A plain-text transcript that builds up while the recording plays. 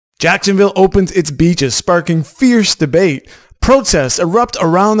Jacksonville opens its beaches, sparking fierce debate. Protests erupt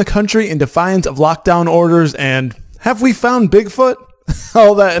around the country in defiance of lockdown orders. And have we found Bigfoot?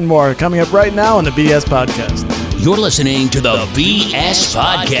 All that and more coming up right now on the BS Podcast. You're listening to the BS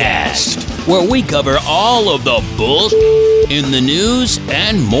Podcast, where we cover all of the bullshit in the news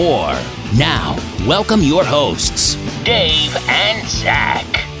and more. Now, welcome your hosts, Dave and Zach.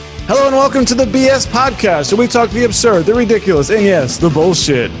 Hello and welcome to the BS Podcast, where we talk the absurd, the ridiculous, and yes, the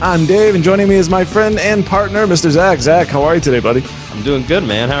bullshit. I'm Dave, and joining me is my friend and partner, Mr. Zach. Zach, how are you today, buddy? I'm doing good,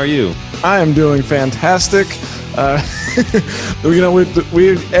 man. How are you? I am doing fantastic. We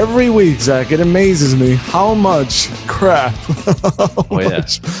every week, Zach, it amazes me how much crap,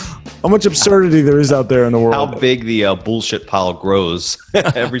 how much absurdity there is out there in the world. How big the bullshit pile grows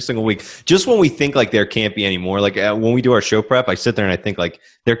every single week. Just when we think like there can't be any more, like when we do our show prep, I sit there and I think like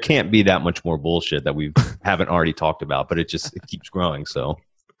there can't be that much more bullshit that we haven't already talked about, but it keeps growing. So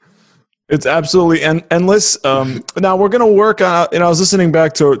it's absolutely endless. Now we're going to work on, I was listening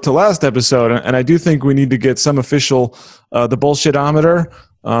back to last episode, and I do think we need to get some official, the bullshitometer.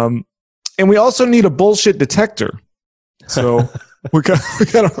 And we also need a bullshit detector. So we got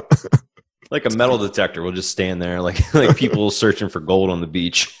like a metal detector. We'll just stand there like people searching for gold on the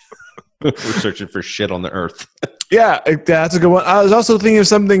beach. We're searching for shit on the earth. Yeah, that's a good one. I was also thinking of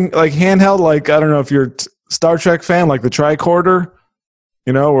something like handheld, like, I don't know if you're a Star Trek fan, like the tricorder.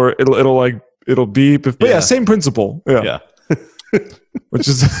 You know, or it'll beep. But yeah, same principle. Yeah. Which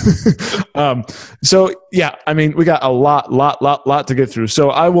is so yeah. I mean, we got a lot to get through. So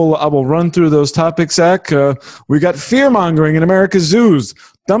I will run through those topics, Zach. We got fear mongering in America's zoos.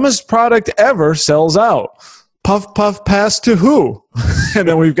 Dumbest product ever sells out. Puff puff pass to who? And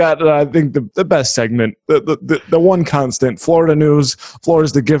then we've got I think the best segment, the one constant, Florida news.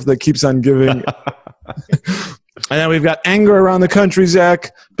 Florida's the gift that keeps on giving. And then we've got anger around the country,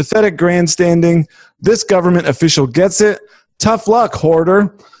 Zach. Pathetic grandstanding. This government official gets it. Tough luck,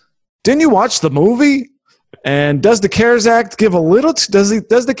 hoarder. Didn't you watch the movie? And does the CARES Act give a little? Does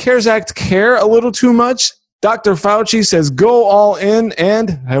the CARES Act care a little too much? Dr. Fauci says go all in.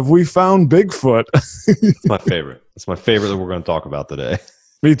 And have we found Bigfoot? It's my favorite. It's my favorite that we're going to talk about today.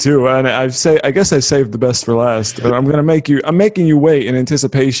 Me too. And I guess I saved the best for last. But I'm making you wait in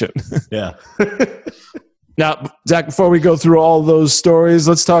anticipation. Yeah. Now, Zach, before we go through all those stories,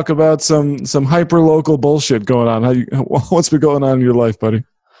 let's talk about some hyper-local bullshit going on. What's been going on in your life, buddy?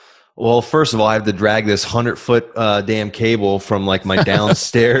 Well, first of all, I have to drag this 100-foot damn cable from like my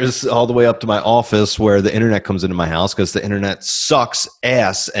downstairs all the way up to my office where the internet comes into my house because the internet sucks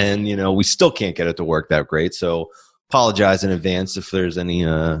ass, and we still can't get it to work that great. So apologize in advance if there's any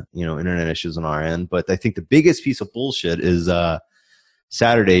internet issues on our end. But I think the biggest piece of bullshit is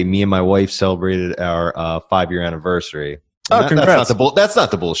Saturday, me and my wife celebrated our 5-year anniversary. Congrats. That's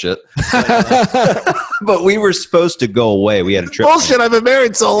not the bullshit. But we were supposed to go away. We had a trip. Bullshit, I've been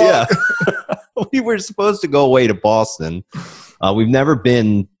married so long. Yeah. We were supposed to go away to Boston. We've never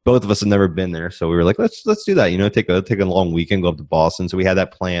been, both of us have never been there. So we were like, let's do that. Take a long weekend, go up to Boston. So we had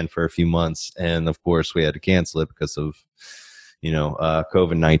that planned for a few months. And of course we had to cancel it because of,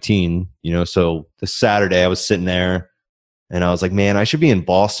 COVID-19, so this Saturday I was sitting there. And I was like, man, I should be in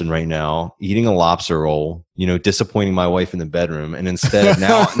Boston right now, eating a lobster roll, disappointing my wife in the bedroom. And instead,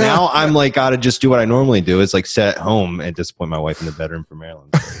 now I'm like, got to just do what I normally do, is like sit at home and disappoint my wife in the bedroom for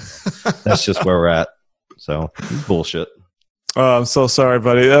Maryland. So, that's just where we're at. So bullshit. I'm so sorry,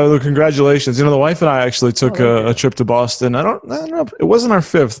 buddy. Congratulations. The wife and I actually took a trip to Boston. I don't know. It wasn't our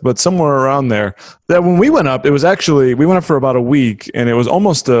 5th, but somewhere around there. That when we went up, it was actually, we went up for about a week, and it was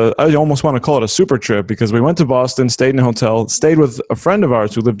almost I almost want to call it a super trip, because we went to Boston, stayed in a hotel, stayed with a friend of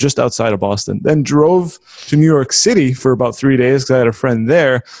ours who lived just outside of Boston, then drove to New York City for about 3 days because I had a friend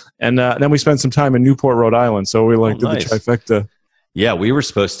there. And then we spent some time in Newport, Rhode Island. So we did nice. The trifecta. Yeah, we were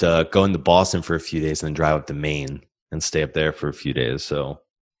supposed to go into Boston for a few days and then drive up to Maine and stay up there for a few days. So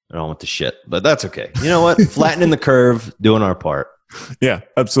I don't want the shit, but that's okay. You know what? Flattening the curve, doing our part. Yeah,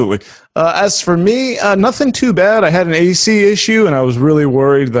 absolutely. As for me, nothing too bad. I had an AC issue, and I was really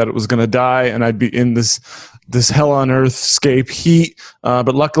worried that it was going to die, and I'd be in this hell on earth scape heat.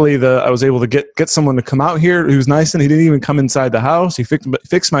 But luckily, I was able to get someone to come out here who's nice, and he didn't even come inside the house. He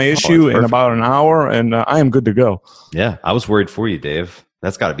fixed my issue in about an hour, and I am good to go. Yeah, I was worried for you, Dave.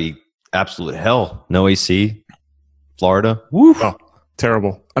 That's got to be absolute hell. No AC. Florida. Woo. Oh,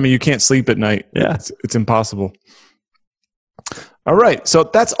 terrible. I mean, you can't sleep at night. Yeah. It's impossible. All right. So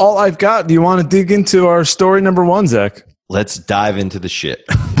that's all I've got. Do you want to dig into our story number 1, Zach? Let's dive into the shit.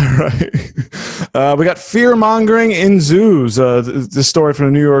 All Right. We got fear mongering in zoos. This story from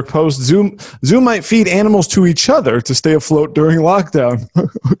the New York Post. Zoo might feed animals to each other to stay afloat during lockdown.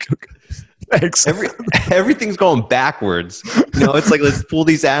 Okay. Thanks. Everything's going backwards. It's like, let's pull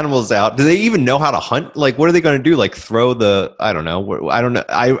these animals out. Do they even know how to hunt? Like, what are they going to do? Like, throw the? I don't know. I don't know.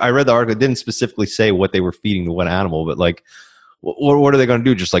 I read the article. It didn't specifically say what they were feeding to what animal, but like, what are they going to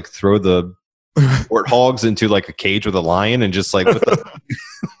do? Just like throw the warthogs into like a cage with a lion and just like,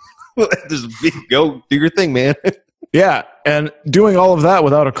 just go do your thing, man. Yeah, and doing all of that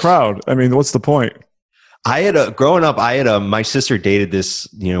without a crowd. I mean, what's the point? Growing up, my sister dated this,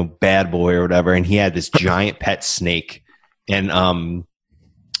 bad boy or whatever, and he had this giant pet snake. And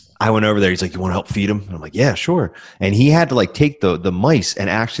I went over there. He's like, "You want to help feed him?" And I'm like, "Yeah, sure." And he had to like take the mice and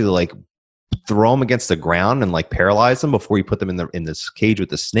actually like throw them against the ground and like paralyze them before he put them in this cage with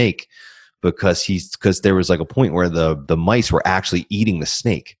the snake, because there was like a point where the mice were actually eating the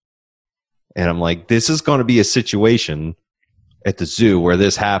snake. And I'm like, this is going to be a situation at the zoo where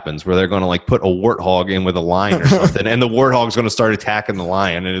this happens, where they're going to like put a warthog in with a lion or something, and the warthog's going to start attacking the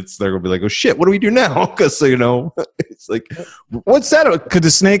lion, and they're going to be like, "Oh shit, what do we do now?" Because it's like, what's that? Could the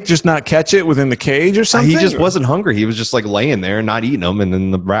snake just not catch it within the cage or something? He just wasn't hungry. He was just like laying there, not eating them, and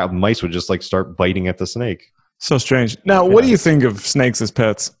then the mice would just like start biting at the snake. So strange. Now, what do you think of snakes as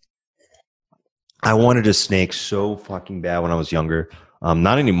pets? I wanted a snake so fucking bad when I was younger.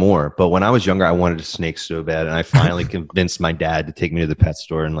 Not anymore, but when I was younger, I wanted a snake so bad, and I finally convinced my dad to take me to the pet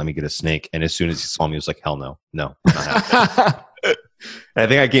store and let me get a snake. And as soon as he saw me, he was like, "Hell no, not happening." I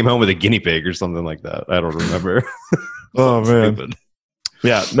think I came home with a guinea pig or something like that. I don't remember. Oh man, stupid.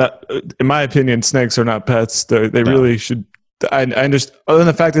 Yeah. In my opinion, snakes are not pets. They really should. I understand. Other than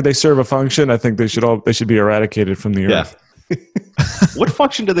the fact that they serve a function, I think they should be eradicated from the earth. What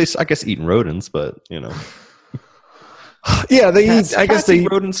function do they? I guess eating rodents, but Yeah, they eat. I guess they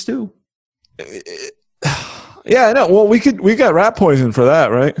eat rodents too. Yeah, I know. Well, we got rat poison for that,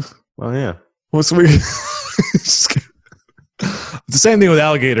 right? Well, yeah. It's the same thing with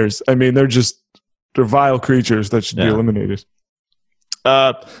alligators. I mean, they're vile creatures that should be eliminated.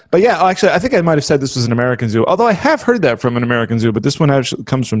 But yeah, actually, I think I might have said this was an American zoo, although I have heard that from an American zoo, but this one actually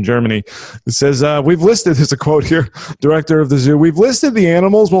comes from Germany. It says, we've listed, there's a quote here, director of the zoo, "We've listed the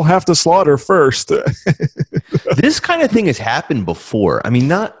animals we'll have to slaughter first." This kind of thing has happened before. I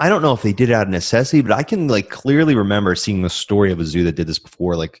mean, I don't know if they did it out of necessity, but I can like clearly remember seeing the story of a zoo that did this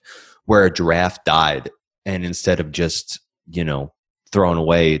before, like where a giraffe died, and instead of just, thrown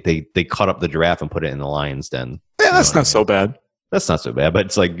away, they cut up the giraffe and put it in the lion's den. Yeah, that's not so bad. That's not so bad, but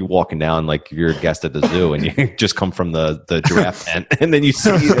it's like you're walking down, like you're a guest at the zoo, and you just come from the giraffe tent, and then you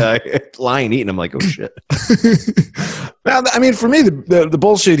see a lion eating. I'm like, oh shit. Now, I mean, for me, the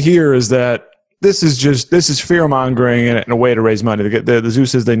bullshit here is that this is fear mongering and a way to raise money. The zoo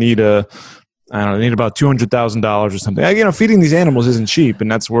says they need about $200,000 or something. Feeding these animals isn't cheap,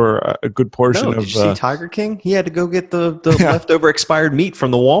 and that's where a good portion of. Did you see Tiger King? He had to go get the leftover expired meat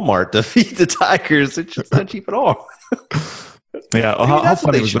from the Walmart to feed the tigers. It's just not cheap at all. Yeah, that's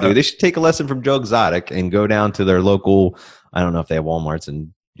what they should do. They should take a lesson from Joe Exotic and go down to their local. I don't know if they have Walmarts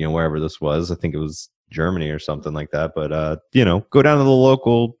in wherever this was. I think it was Germany or something like that. But go down to the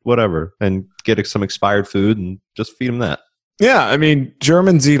local whatever and get some expired food and just feed them that. Yeah, I mean,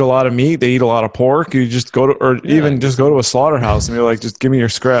 Germans eat a lot of meat. They eat a lot of pork. You just go to, just go to a slaughterhouse and you're like, just give me your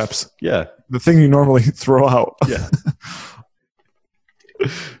scraps. Yeah, the thing you normally throw out. Yeah.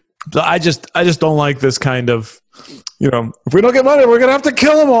 So I just don't like this kind of, if we don't get money, we're going to have to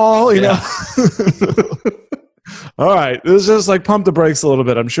kill them all, you know? All right. Let's just like pump the brakes a little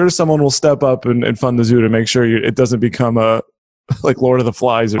bit. I'm sure someone will step up and fund the zoo to make sure it doesn't become like Lord of the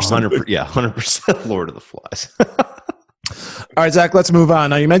Flies or something. 100% Lord of the Flies. All right, Zach, let's move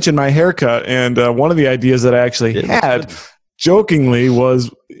on. Now, you mentioned my haircut, and one of the ideas that I actually had jokingly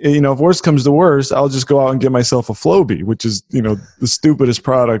was, if worst comes to worst, I'll just go out and get myself a Flowbee, which is, the stupidest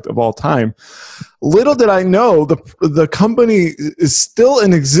product of all time. Little did I know the company is still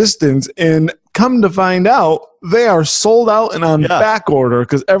in existence, and come to find out, they are sold out and on back order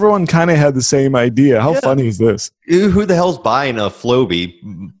because everyone kind of had the same idea. How funny is this? Who the hell's buying a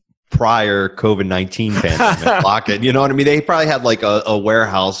Flowbee prior COVID-19 pandemic locket? You know what I mean? They probably had like a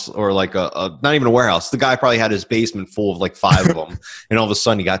warehouse or like a not even a warehouse. The guy probably had his basement full of like 5 of them. And all of a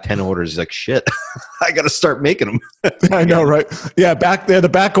sudden he got 10 orders. He's like, shit, I got to start making them. I know, right? Yeah. Back there, the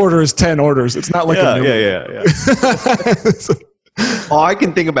back order is 10 orders. It's not like a new one. All I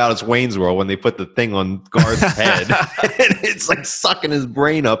can think about is Wayne's World when they put the thing on Garth's head and it's like sucking his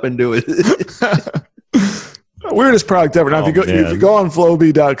brain up into it. Weirdest product ever. Now, if you go on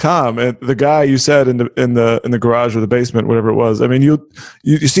Flowbee.com, and the guy you said in the garage or the basement, whatever it was, I mean, you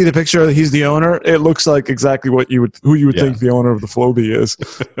see the picture. He's the owner. It looks like exactly who you would think the owner of the Flowbee is.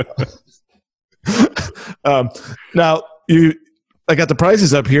 Now I got the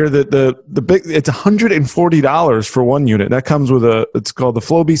prices up here. The big, it's $140 for one unit. That comes with it's called the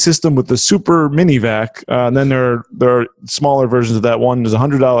Flowbee system with the super mini vac. And then there are smaller versions of that. One is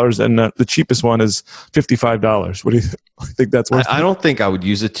 $100, and the cheapest one is $55. What do you think that's worth? I don't think I would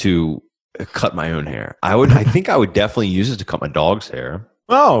use it to cut my own hair. I think I would definitely use it to cut my dog's hair.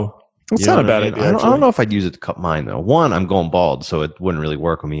 Oh, that's not a bad idea. I don't know if I'd use it to cut mine though. One, I'm going bald, so it wouldn't really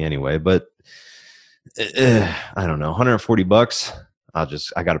work with me anyway. But I don't know, $140.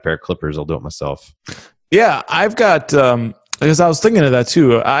 I got a pair of clippers. I'll do it myself. Yeah, I've got. Because I was thinking of that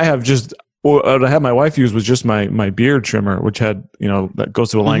too. I have just. What I had my wife use was just my beard trimmer, which had that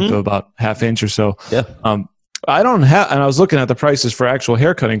goes to a length of about half inch or so. Yeah. I don't have, and I was looking at the prices for actual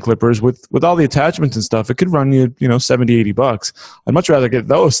hair cutting clippers with all the attachments and stuff. It could run you $70-$80. I'd much rather get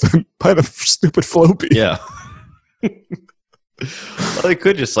those than buy the stupid Flowbee. Yeah. Well, they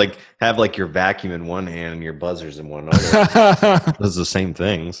could just have your vacuum in one hand and your buzzers in one other. That's the same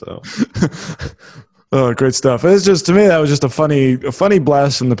thing. So, oh, great stuff! It's just, to me, that was just a funny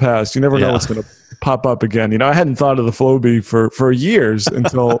blast from the past. You never know what's going to pop up again. I hadn't thought of the Flowbee for years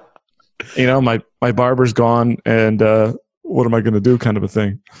until my barber's gone, and what am I going to do? Kind of a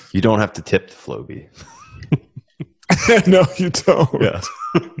thing. You don't have to tip the Flowbee. No, you don't. Yeah.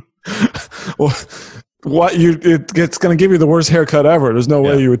 Well. It's going to give you the worst haircut ever. There's no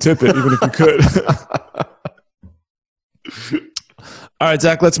way you would tip it, even if you could. All right,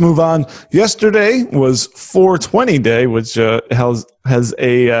 Zach, let's move on. Yesterday was 420 Day, which is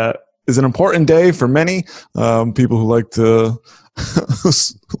an important day for many people who like to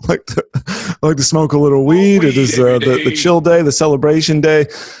like to smoke a little weed. It is the chill day, the celebration day.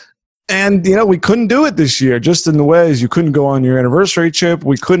 And, we couldn't do it this year, just in the ways you couldn't go on your anniversary trip.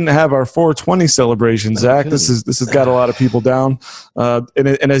 We couldn't have our 420 celebration, Zach. This has got a lot of people down.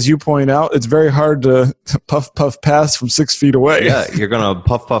 And as you point out, it's very hard to puff pass from 6 feet away. Yeah, you're going to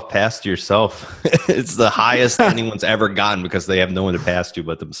puff past yourself. It's the highest anyone's ever gotten because they have no one to pass to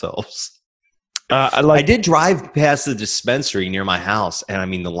but themselves. I did drive past the dispensary near my house,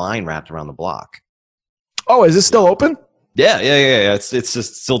 and the line wrapped around the block. Oh, is it still open? Yeah. It's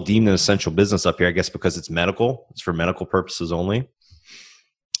just still deemed an essential business up here, I guess, because it's medical. It's for medical purposes only.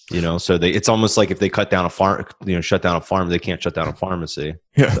 So it's almost like if they cut down a farm, shut down a farm, they can't shut down a pharmacy.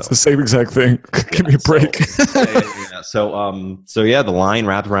 Yeah, it's the same exact thing. Give me a break. So the line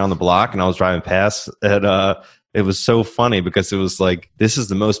wrapped around the block, and I was driving past, and it was so funny because it was like, this is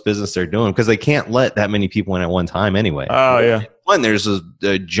the most business they're doing because they can't let that many people in at one time anyway. Oh yeah. One, there's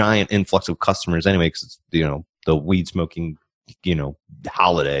a giant influx of customers anyway because it's the weed smoking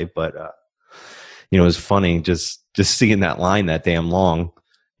holiday, but it was funny just seeing that line that damn long.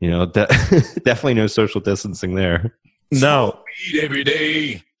 Definitely no social distancing there. No. Weed every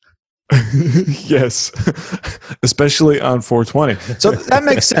day. Yes, especially on 420. So that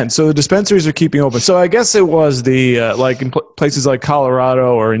makes sense. So the dispensaries are keeping open. So I guess it was the like in places like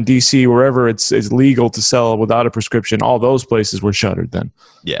Colorado or in DC, wherever it's legal to sell without a prescription. All those places were shuttered then.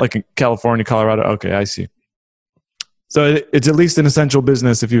 Yeah, like in California, Colorado. Okay, I see. So it's at least an essential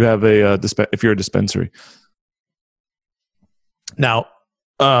business if you have if you're a dispensary. Now,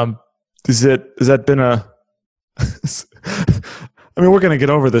 has that been a? I mean, we're going to get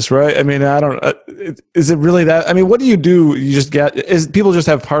over this, right? I mean, I don't. Is it really that? I mean, what do? You just people just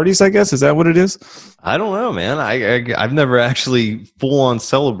have parties? I guess, is that what it is? I don't know, man. I've never actually full on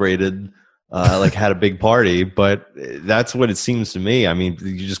celebrated, had a big party, but that's what it seems to me. I mean,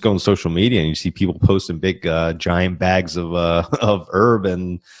 you just go on social media and you see people posting big, giant bags of herb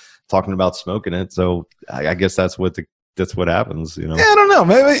and talking about smoking it. So I guess that's what happens, Yeah, I don't know.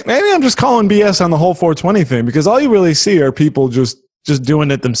 Maybe I'm just calling BS on the whole 420 thing because all you really see are people just doing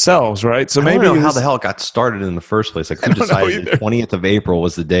it themselves, right? So maybe I don't know how the hell it got started in the first place. Like, who decided the 20th of April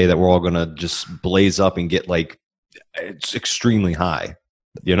was the day that we're all going to just blaze up and get it's extremely high.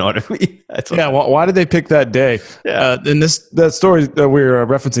 You know what I mean? Why did they pick that day? Yeah. And that story that we were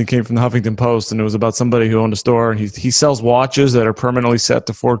referencing came from the Huffington Post, and it was about somebody who owned a store, and he sells watches that are permanently set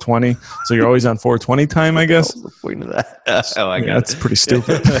to 420. So you're always on 420 time, I guess. What's the point of that? Oh, I got it. That's pretty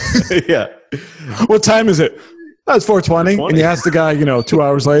stupid. Yeah. What time is it? That's 420. And you ask the guy, 2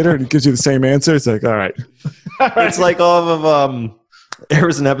 hours later, and he gives you the same answer. It's like, all right. It's like all of there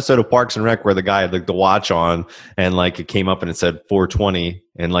was an episode of Parks and Rec where the guy had the watch on, and it came up and it said 420,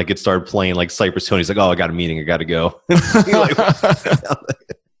 and it started playing Cypress Hill. He's like, "Oh, I got a meeting, I got to go."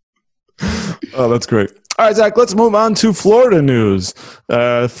 Oh, that's great. All right, Zach, let's move on to Florida news.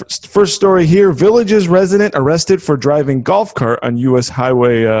 First story here. Villages resident arrested for driving golf cart on U.S.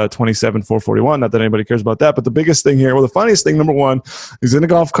 Highway 27 441. Not that anybody cares about that, but the biggest thing here, well, the funniest thing, number one, he's in a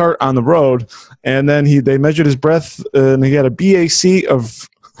golf cart on the road, and then they measured his breath, and he had a BAC of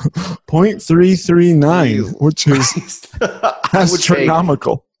 0.339, which is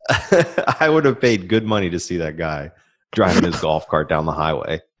astronomical. I would have paid good money to see that guy driving his golf cart down the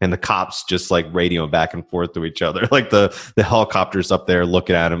highway, and the cops just like radioing back and forth to each other, like the helicopters up there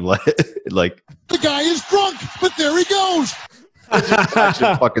looking at him like the guy is drunk, but there he goes. I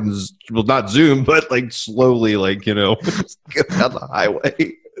should fucking not zoom, but like slowly, like go down the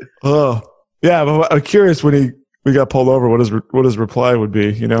highway. Oh yeah, but I'm curious when we got pulled over, what his reply would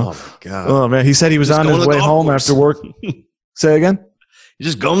be. Oh my God. Oh man, he said he was just on his way home after work. Say again. You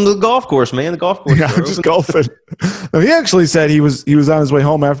just going to the golf course, man. The golf course. Yeah, just golfing. No, he actually said he was on his way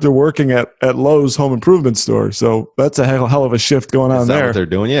home after working at Lowe's Home Improvement store. So that's a hell of a shift going on there. Is that what they're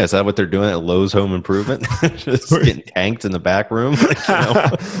doing? Yeah, is that what they're doing at Lowe's Home Improvement? Just getting tanked in the back room.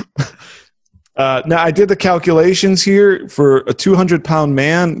 Now I did the calculations here for a 200-pound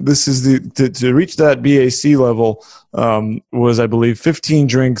man. This is to reach that BAC level was, I believe, 15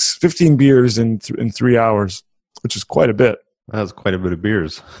 beers in 3 hours, which is quite a bit. That was quite a bit of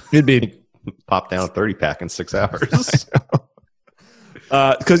beers. It'd be pop down a 30-pack in 6 hours.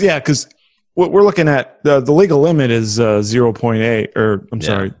 Because what we're looking at, the legal limit is 0.8, or I'm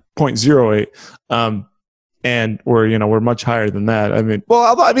sorry, 0.08. And we're much higher than that. I mean,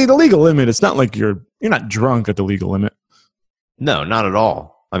 the legal limit, it's not like you're not drunk at the legal limit. No, not at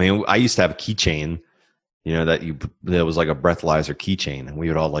all. I mean, I used to have a keychain, that was like a breathalyzer keychain, and we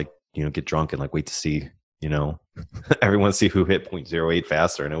would all get drunk and like wait to see, everyone see who hit 0.08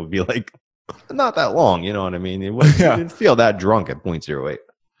 faster, and it would be like not that long. You know what I mean? You didn't feel that drunk at 0.08.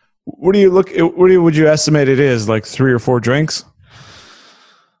 What would you estimate it is? Like 3 or 4 drinks?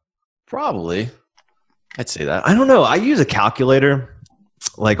 Probably. I'd say that. I don't know. I use a calculator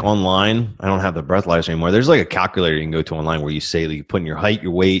like online. I don't have the breathalyzer anymore. There's like a calculator you can go to online where you say you put in your height,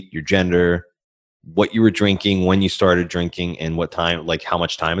 your weight, your gender, what you were drinking, when you started drinking, and what time, like how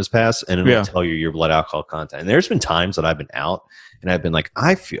much time has passed, and it'll tell you your blood alcohol content. And there's been times that I've been out and I've been like,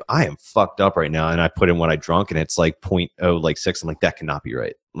 I am fucked up right now, and I put in what I drunk, and it's like 0.06. I'm like, that cannot be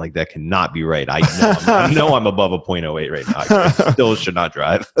right. I'm like, that cannot be right. I know I'm above a 0.08 right now. I still should not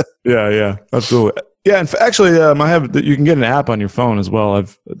drive. Yeah, absolutely. Yeah, and actually, you can get an app on your phone as well.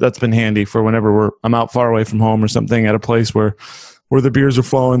 That's been handy for whenever I'm out far away from home or something at a place where the beers are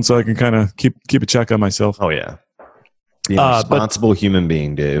flowing, so I can kind of keep a check on myself. Oh yeah, be a responsible human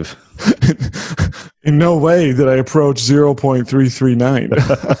being, Dave. In no way did I approach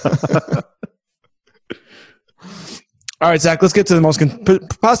 0.339. All right, Zach, let's get to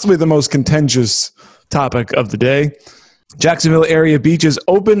possibly the most contentious topic of the day. Jacksonville area beaches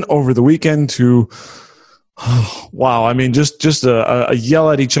open over the weekend to, wow, I mean, just a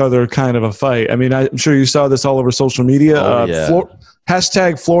yell at each other kind of a fight. I mean, I'm sure you saw this all over social media.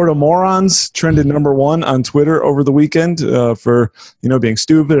 Hashtag Florida morons trended #1 on Twitter over the weekend for being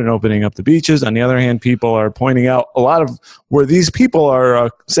stupid and opening up the beaches. On the other hand, people are pointing out a lot of where these people are,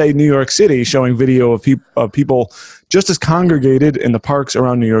 say New York City, showing video of people just as congregated in the parks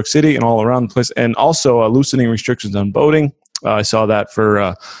around New York City and all around the place, and also loosening restrictions on boating. I saw that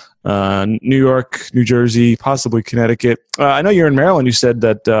for New York, New Jersey, possibly Connecticut. I know you're in Maryland. You said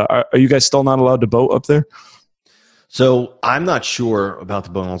that are you guys still not allowed to boat up there? So I'm not sure about the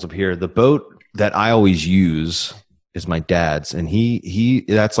boat laws up here. The boat that I always use is my dad's, and he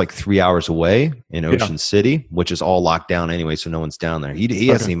that's like 3 hours away in Ocean City, which is all locked down anyway, so no one's down there. He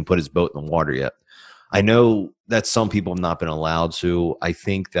hasn't even put his boat in the water yet. I know that some people have not been allowed to. I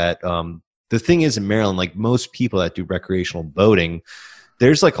think that the thing is in Maryland, like most people that do recreational boating,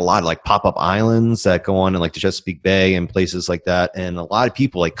 there's like a lot of like pop-up islands that go on in like the Chesapeake Bay and places like that. And a lot of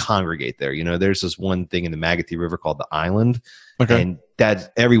people like congregate there. There's this one thing in the Manatee River called the Island. Okay. And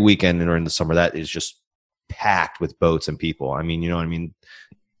that every weekend during the summer, that is just packed with boats and people. I mean,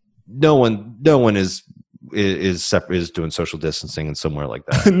 no one is doing social distancing in somewhere like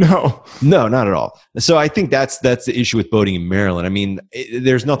that. No, not at all. So I think that's the issue with boating in Maryland. I mean,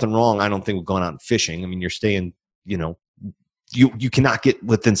 there's nothing wrong, I don't think, with going out and fishing. I mean, you're staying, you cannot get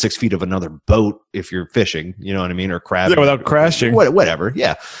within 6 feet of another boat if you're fishing, you know what I mean? Or crabbing. Yeah, without crashing. Whatever.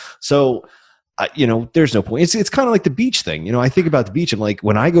 Yeah. So, there's no point. It's kind of like the beach thing. I think about the beach, and like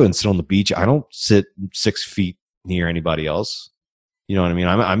when I go and sit on the beach, I don't sit 6 feet near anybody else. You know what I mean?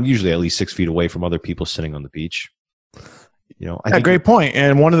 I'm usually at least 6 feet away from other people sitting on the beach. I think great point.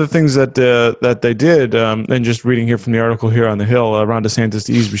 And one of the things that they did, and just reading here from the article here on the Hill, Ron DeSantis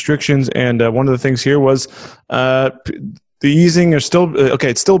to ease restrictions, and one of the things here was the easing are still okay.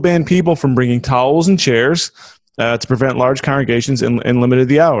 It still banned people from bringing towels and chairs to prevent large congregations and limited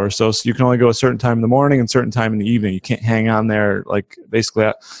the hours. So you can only go a certain time in the morning and certain time in the evening. You can't hang on there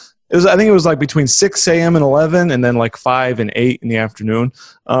basically. I think it was between 6 a.m. and 11, and then 5 and 8 in the afternoon.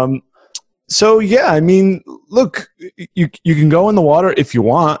 So yeah, look, you can go in the water if you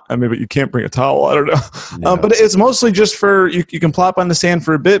want. But you can't bring a towel. I don't know. No. But it's mostly just for you can plop on the sand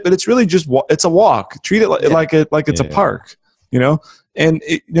for a bit. But it's really just it's a walk. Treat it like it's a park. And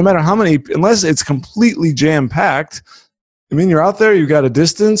no matter how many, unless it's completely jam packed. You're out there. You got a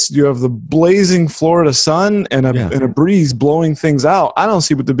distance. You have the blazing Florida sun and a breeze blowing things out. I don't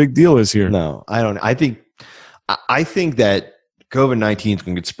see what the big deal is here. No, I don't. I think that COVID-19 is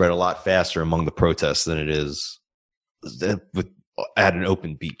going to get spread a lot faster among the protests than it is at an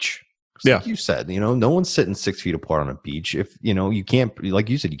open beach. Like you said, no one's sitting 6 feet apart on a beach. If you can't, like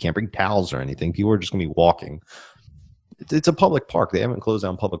you said, you can't bring towels or anything. People are just going to be walking. It's a public park. They haven't closed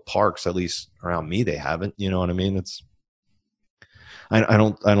down public parks, at least around me. They haven't. You know what I mean? I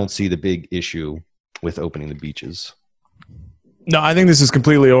don't see the big issue with opening the beaches. No, I think this is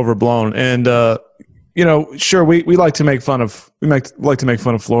completely overblown. And sure, we like to make fun of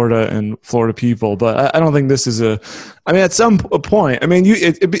Florida and Florida people, but I don't think this is at some point,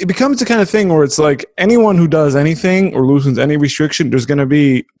 it becomes the kind of thing where it's like anyone who does anything or loosens any restriction, there's going to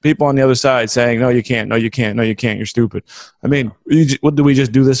be people on the other side saying, no, you can't, no, you can't, no, you can't, you're stupid. What do we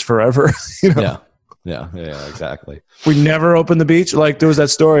just do this forever? Yeah, exactly. We never opened the beach. There was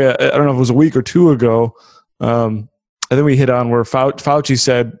that story, I don't know if it was a week or two ago. I think we hit on where Fauci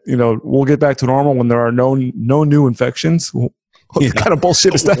said, we'll get back to normal when there are no new infections. What kind of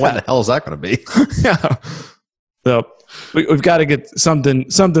bullshit is that? What the hell is that going to be? Yeah. So we've got to get something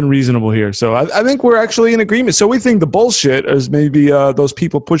reasonable here. So I think we're actually in agreement. So we think the bullshit is maybe those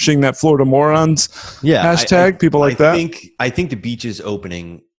people pushing that Florida morons hashtag, people like that. I think the beaches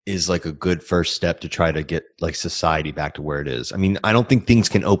opening is a good first step to try to get society back to where it is. I don't think things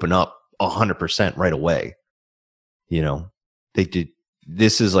can open up 100% right away. They did.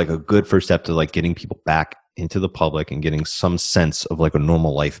 This is a good first step to getting people back into the public and getting some sense of a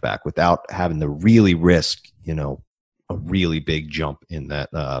normal life back without having to really risk, a really big jump in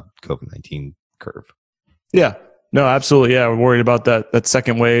that COVID-19 curve. Yeah, no, absolutely. Yeah. We're worried about that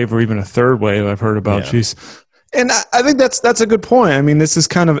second wave or even a third wave I've heard about. Yeah. Jeez. And I think that's a good point. This is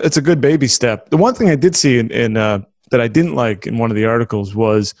it's a good baby step. The one thing I did see in that I didn't like in one of the articles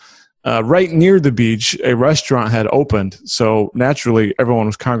was, right near the beach, a restaurant had opened. So naturally, everyone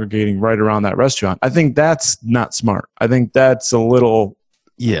was congregating right around that restaurant. I think that's not smart. I think that's a little...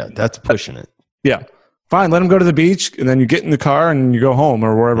 Yeah, that's pushing it. Yeah. Fine, let them go to the beach, and then you get in the car and you go home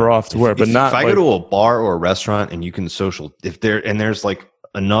or wherever off to where. But not. If I go to a bar or a restaurant and you can social... there's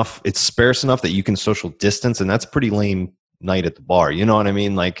enough... It's sparse enough that you can social distance, and that's a pretty lame night at the bar. You know what I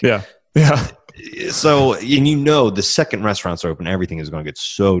mean? Yeah. So, and the second restaurants are open, everything is going to get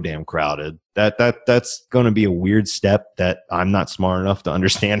so damn crowded. That's going to be a weird step that I'm not smart enough to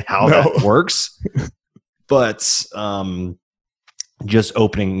understand how that works. But just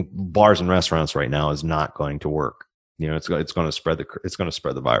opening bars and restaurants right now is not going to work. It's going to spread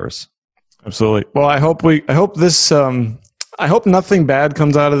the virus. Absolutely. Well, I hope nothing bad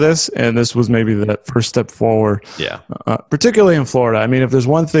comes out of this, and this was maybe that first step forward. Yeah. Particularly in Florida. If there's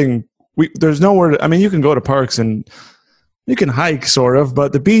one thing. There's nowhere you can go to parks and you can hike sort of,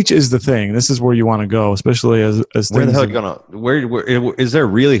 but the beach is the thing. This is where you want to go, especially as where the hell are you gonna, where is there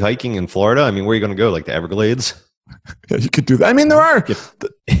really hiking in Florida? Where are you going to go? The Everglades? Yeah, you could do that.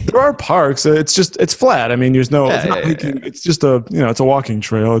 There are parks. It's flat. There's no, it's not hiking. Yeah. It's just it's a walking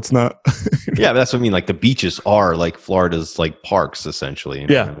trail. It's not. Yeah, but that's what I mean. The beaches are Florida's parks essentially.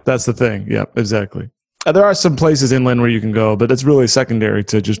 Yeah, that's the thing. Yeah, exactly. There are some places inland where you can go, but it's really secondary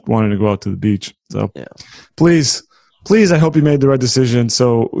to just wanting to go out to the beach. So please, I hope you made the right decision.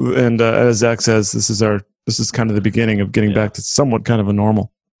 So, and as Zach says, this is kind of the beginning of getting back to somewhat kind of a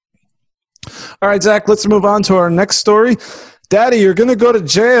normal. All right, Zach, let's move on to our next story. Daddy, you're going to go to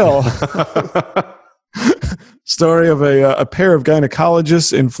jail. Story of a pair of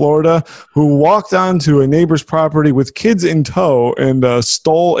gynecologists in Florida who walked onto a neighbor's property with kids in tow and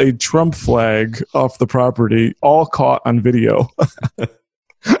stole a Trump flag off the property, all caught on video.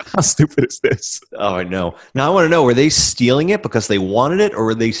 How stupid is this? Oh, I know. Now I want to know, were they stealing it because they wanted it, or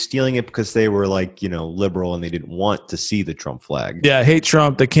were they stealing it because they were liberal and they didn't want to see the Trump flag? Yeah, hate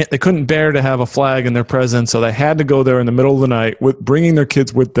Trump. They couldn't bear to have a flag in their presence, so they had to go there in the middle of the night bringing their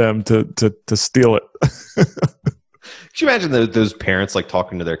kids with them to steal it. you imagine those parents like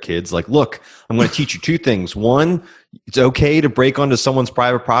talking to their kids like, look, I'm going to teach you two things. One, it's okay to break onto someone's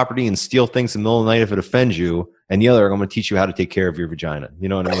private property and steal things in the middle of the night if it offends you. And the other, I'm going to teach you how to take care of your vagina. You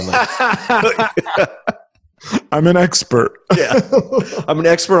know what I mean? Like, I'm an expert. Yeah. I'm an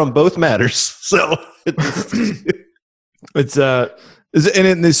expert on both matters. So it's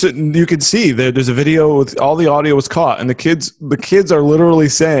you can see there's a video with all the audio was caught, and the kids are literally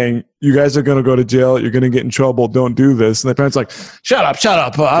saying, "You guys are going to go to jail. You're going to get in trouble. Don't do this." And the parents are like, "Shut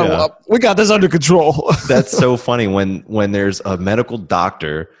up! We got this under control." That's so funny when there's a medical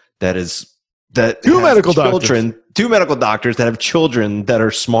doctor two medical doctors that have children that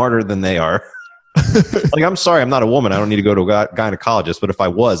are smarter than they are. Like, I'm sorry, I'm not a woman. I don't need to go to a gynecologist. But if I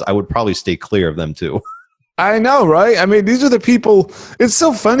was, I would probably stay clear of them too. I know, right? I mean, these are the people. It's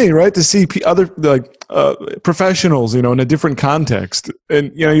so funny, right, to see other professionals, in a different context.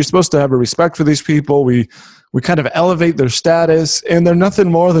 And you're supposed to have a respect for these people. We kind of elevate their status, and they're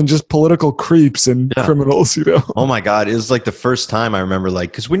nothing more than just political creeps and criminals. Oh my God, it was like the first time I remember,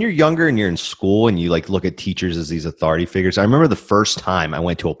 because when you're younger and you're in school and you look at teachers as these authority figures. I remember the first time I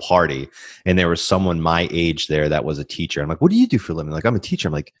went to a party and there was someone my age there that was a teacher. I'm like, "What do you do for a living?" Like, "I'm a teacher."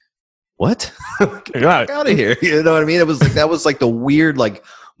 I'm like, "What? Get out of here." You know what I mean? It was like, that was like the weird,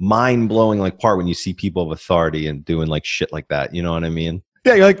 mind blowing part when you see people of authority and doing shit like that. You know what I mean?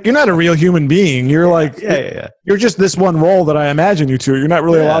 Yeah, you're not a real human being. You're you're just this one role that I imagine you to. You're not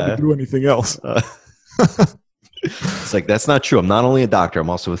really allowed to do anything else. It's like, that's not true. I'm not only a doctor, I'm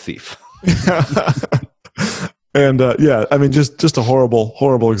also a thief. And I mean, just a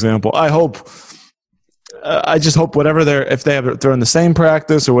horrible example. I just hope whatever they're in the same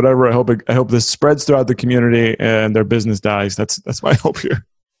practice or whatever. I hope this spreads throughout the community and their business dies. That's my hope here.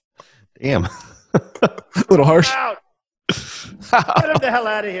 Damn, a little harsh. Get him the hell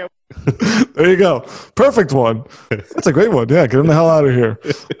out of here. There you go. Perfect one. That's a great one. Yeah, get him the hell out of here.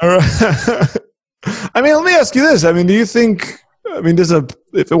 All right. I mean, let me ask you this. I mean, do you think? I mean, if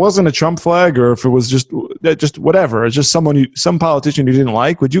it wasn't a Trump flag, or if it was just whatever, it's just some politician you didn't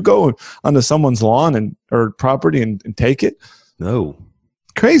like, would you go onto someone's lawn or property and take it? No.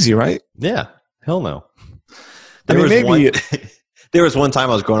 Crazy, right? Yeah. Hell no. There was one time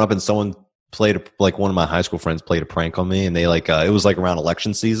I was growing up and someone played one of my high school friends played a prank on me, and they it was around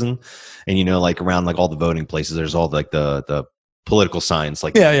election season, and around all the voting places, there's all the political signs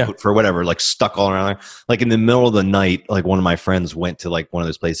for whatever stuck all around there. In the middle of the night, one of my friends went to one of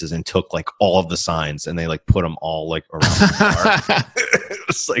those places and took all of the signs, and they put them all around the car. It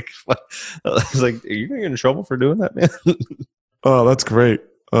was I was like, are you gonna get in trouble for doing that, man? Oh, that's great.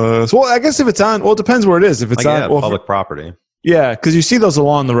 So I guess if it's on, it depends where it is. If it's on public property. Yeah, because you see those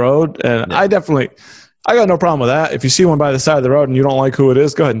along the road, and I got no problem with that. If you see one by the side of the road and you don't like who it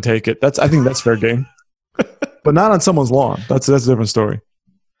is, go ahead and take it. I think that's fair game. But not on someone's lawn. That's a different story.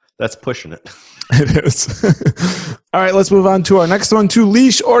 That's pushing it. It is. All right, let's move on to our next one. To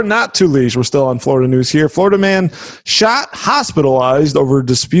leash or not to leash? We're still on Florida news here. Florida man shot, hospitalized over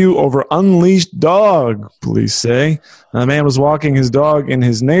dispute over unleashed dog, police say. The man was walking his dog in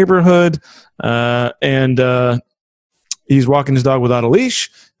his neighborhood, and he's walking his dog without a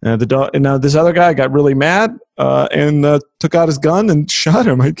leash. The dog, and now this other guy got really mad and took out his gun and shot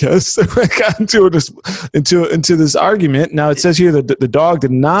him, I guess. Got into this argument. Now it says here that the dog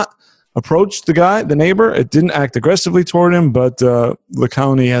did not approach the neighbor. It didn't act aggressively toward him, but the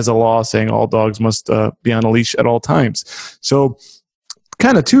county has a law saying all dogs must be on a leash at all times. So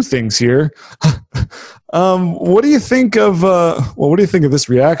kind of two things here. What do you think of this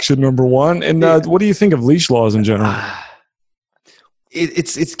reaction, number one? And what do you think of leash laws in general?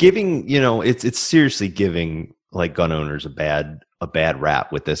 It's giving, it's seriously giving gun owners a bad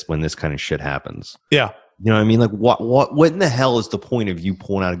rap with this when this kind of shit happens. Yeah. You know what I mean? What in the hell is the point of you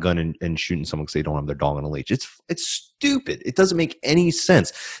pulling out a gun and shooting someone because they don't have their dog on a leash? It's stupid. It doesn't make any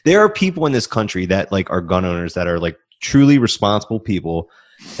sense. There are people in this country that are gun owners that are truly responsible people,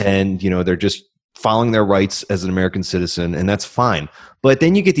 and they're just following their rights as an American citizen, and that's fine. But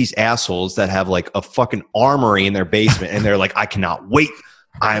then you get these assholes that have a fucking armory in their basement, and they're like, I cannot wait.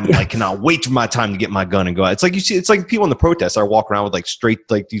 Cannot wait for my time to get my gun and go out. It's it's like people in the protests are walking around with straight,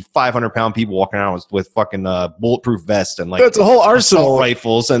 these 500-pound people walking around with fucking bulletproof vests and that's a whole arsenal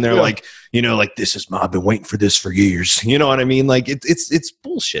rifles. And they're this is I've been waiting for this for years. You know what I mean? It's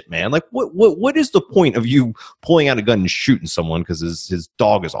bullshit, man. What is the point of you pulling out a gun and shooting someone because his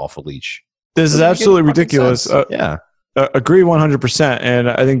dog is off a leach? This is absolutely ridiculous. Yeah. Agree 100%, and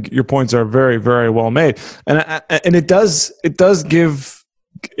I think your points are very, very well made. And it does give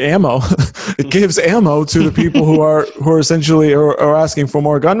ammo. It gives ammo to the people who are essentially are asking for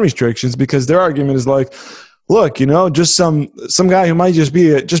more gun restrictions, because their argument is look, just some guy who might just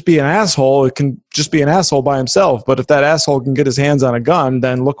be an asshole. It can just be an asshole by himself. But if that asshole can get his hands on a gun,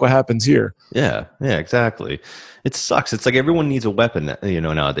 then look what happens here. Yeah, exactly. It sucks. It's like everyone needs a weapon,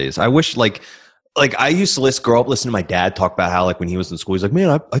 nowadays. I wish like I used to grow up listening to my dad talk about how, like, when he was in school, he's like,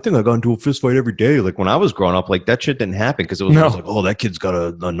 man, I think I got into a fist fight every day. Like, when I was growing up, like, that shit didn't happen because it was like, oh, that kid's got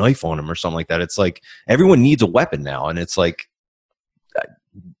a knife on him or something like that. It's like everyone needs a weapon now. And it's like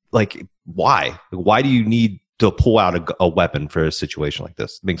why? Why do you need to pull out a weapon for a situation like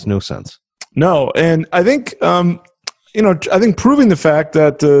this? It makes no sense. No. And I think, I think proving the fact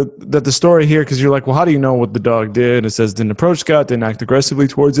that the story here, because you're like, well, how do you know what the dog did? It says didn't approach Scott, didn't act aggressively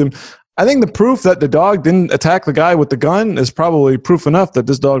towards him. I think the proof that the dog didn't attack the guy with the gun is probably proof enough that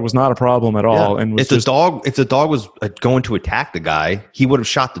this dog was not a problem at all. And was if the dog was going to attack the guy, he would have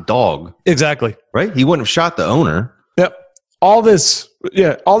shot the dog. Exactly. Right? He wouldn't have shot the owner. Yep. All this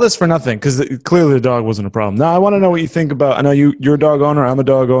for nothing, because clearly the dog wasn't a problem. Now, I want to know what you think about, I know you're a dog owner, I'm a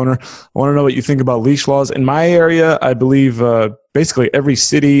dog owner. I want to know what you think about leash laws. In my area, I believe basically every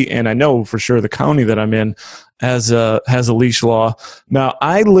city, and I know for sure the county that I'm in, has a leash law. Now,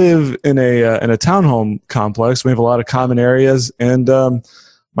 I live in a townhome complex. We have a lot of common areas, and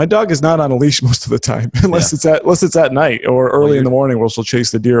my dog is not on a leash most of the time, unless it's at night or early in the morning where she'll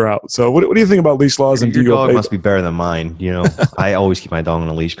chase the deer out. So, what do you think about leash laws? And your dog must be better than mine. I always keep my dog on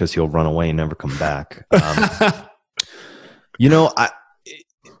a leash because he'll run away and never come back.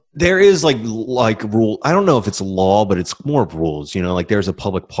 There is like rule. I don't know if it's a law, but it's more of rules. Like there's a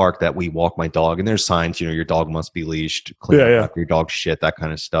public park that we walk my dog, and there's signs. Your dog must be leashed. Clean up your dog's shit, that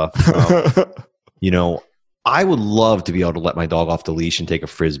kind of stuff. I would love to be able to let my dog off the leash and take a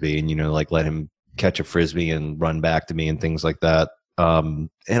Frisbee and, let him catch a Frisbee and run back to me and things like that.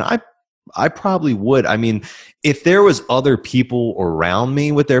 And I probably would. I mean, if there was other people around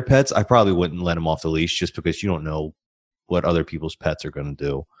me with their pets, I probably wouldn't let them off the leash just because you don't know what other people's pets are going to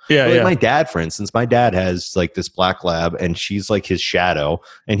do. Yeah. My dad, for instance, has like this black lab and she's like his shadow,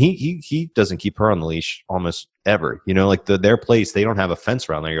 and he doesn't keep her on the leash almost ever. Like their place, they don't have a fence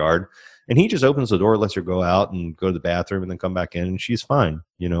around their yard. And he just opens the door, lets her go out and go to the bathroom and then come back in, and she's fine,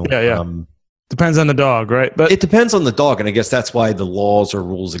 Depends on the dog, right? But it depends on the dog, and I guess that's why the laws or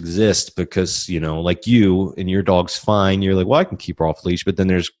rules exist, because, like you and your dog's fine. You're like, well, I can keep her off leash, but then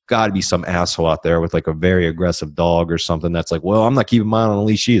there's got to be some asshole out there with like a very aggressive dog or something that's like, well, I'm not keeping mine on a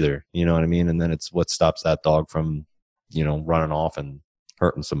leash either. You know what I mean? And then it's what stops that dog from, running off and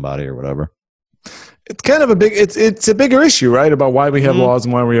hurting somebody or whatever. It's kind of it's a bigger issue, right? About why we have laws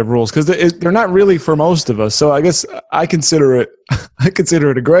and why we have rules, because they're not really for most of us. So I guess I consider it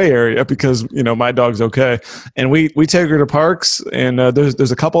a gray area because, my dog's okay. And we take her to parks, and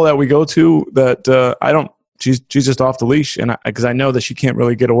there's a couple that we go to that she's just off the leash. And because I know that she can't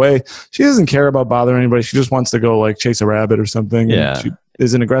really get away. She doesn't care about bothering anybody. She just wants to go like chase a rabbit or something. Yeah. And she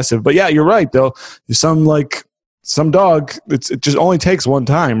isn't aggressive. But yeah, you're right though. Some dog, it just only takes one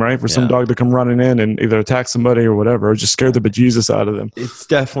time, right? For some dog to come running in and either attack somebody or whatever, or just scare the bejesus out of them. It's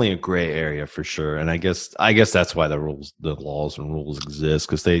definitely a gray area for sure. And I guess that's why the laws and rules exist,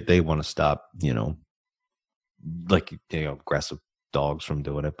 because they want to stop, aggressive dogs from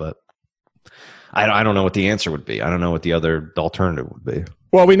doing it. But I don't know what the answer would be. I don't know what the other alternative would be.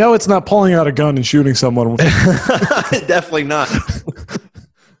 Well, we know it's not pulling out a gun and shooting someone. Definitely not.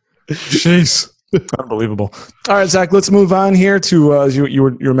 Jeez. Unbelievable. All right, Zach, let's move on here to you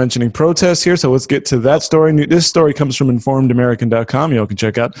were mentioning protests here, so let's get to that story. This story comes from informedamerican.com. You all can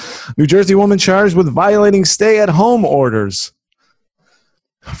check out. New Jersey woman charged with violating stay-at-home orders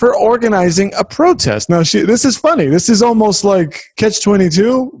for organizing a protest. Now, this is funny. This is almost like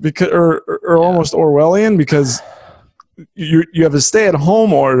Catch-22 because, or almost Orwellian, because you have a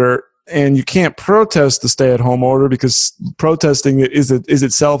stay-at-home order and you can't protest the stay-at-home order because protesting is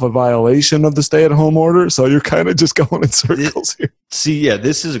itself a violation of the stay-at-home order. So you're kind of just going in circles here. See, yeah,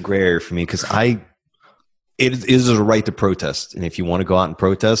 this is a gray area for me because it is a right to protest, and if you want to go out and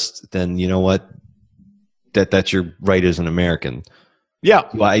protest, then you know what, that's your right as an American. Yeah.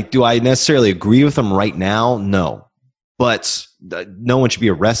 Do I necessarily agree with them right now? No, but no one should be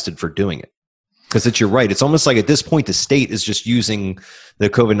arrested for doing it. Because it's your right. It's almost like at this point, the state is just using the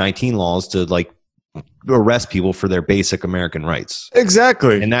COVID-19 laws to like arrest people for their basic American rights.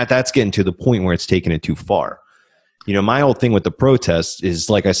 Exactly. And that's getting to the point where it's taking it too far. My whole thing with the protests is,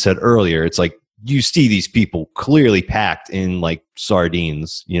 like I said earlier, it's like you see these people clearly packed in like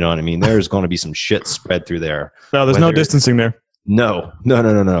sardines. You know what I mean? There's going to be some shit spread through there. No, there's no distancing there. No. Not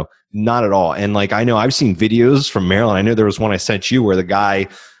at all. And like, I know I've seen videos from Maryland. I know there was one I sent you where the guy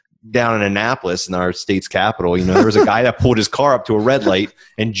down in Annapolis, in our state's capital, there was a guy that pulled his car up to a red light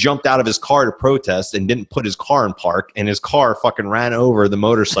and jumped out of his car to protest and didn't put his car in park, and his car fucking ran over the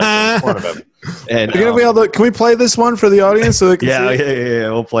motorcycle in front of him. And can we play this one for the audience so they can see it? Yeah,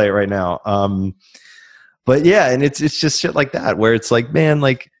 we'll play it right now. But yeah, and it's just shit like that where it's like, man,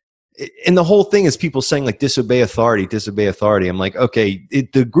 like, and the whole thing is people saying like disobey authority. I'm like, okay,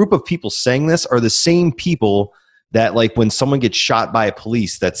 the group of people saying this are the same people that, like, when someone gets shot by a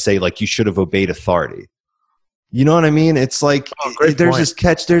police, that say like you should have obeyed authority. You know what I mean? It's like there's this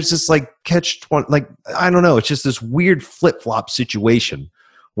catch 20, like, I don't know. It's just this weird flip flop situation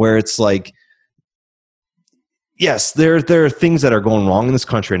where it's like, yes, there are things that are going wrong in this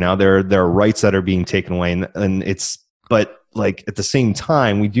country now. There are rights that are being taken away, but like at the same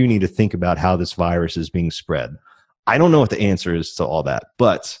time, we do need to think about how this virus is being spread. I don't know what the answer is to all that,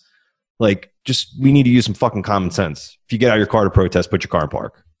 but like, we need to use some fucking common sense. If you get out of your car to protest, put your car in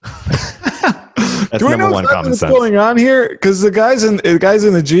park. That's number one, common sense. What's going on here? Because the guy's in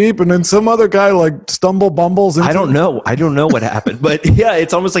the Jeep, and then some other guy like bumbles into I don't know what happened, but yeah,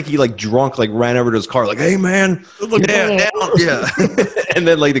 it's almost like he like drunk, like ran over to his car, like, hey man, yeah. And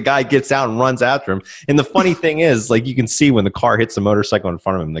then like the guy gets out and runs after him. And the funny thing is, like, you can see when the car hits the motorcycle in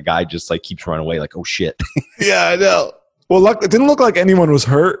front of him, the guy just like keeps running away, like, oh shit. Yeah, I know. Well, it didn't look like anyone was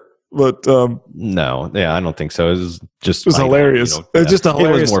hurt. But no, yeah, I don't think so. It was hilarious. It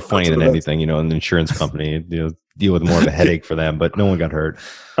was more funny than anything, an insurance company, deal with more of a headache for them, but no one got hurt.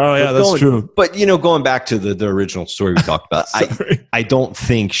 Oh yeah, that's true. But going back to the original story we talked about, I don't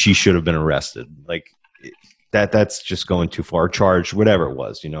think she should have been arrested. Like that's just going too far. Charged, whatever it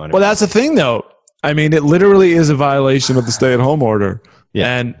was, Well, that's the thing, though. I mean, it literally is a violation of the stay-at-home order,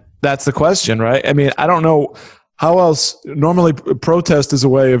 and that's the question, right? I mean, I don't know. How else? Normally, protest is a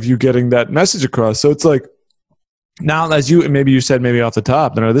way of you getting that message across. So it's like now, as maybe you said, maybe off the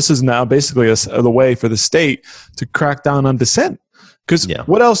top, this is now basically the way for the state to crack down on dissent. Because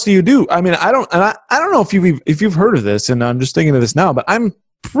what else do you do? I mean, I don't know if you've heard of this, and I'm just thinking of this now, but I'm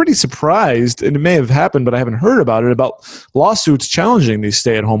pretty surprised, and it may have happened, but I haven't heard about it, about lawsuits challenging these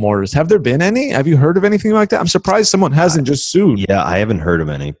stay-at-home orders. Have there been any? Have you heard of anything like that? I'm surprised someone hasn't just sued. Yeah, I haven't heard of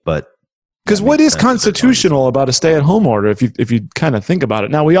any, but. Because what is constitutional about a stay-at-home order if you kind of think about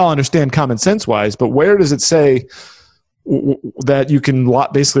it? Now, we all understand common sense-wise, but where does it say that you can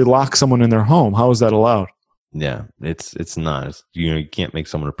basically lock someone in their home? How is that allowed? Yeah, it's not. You can't make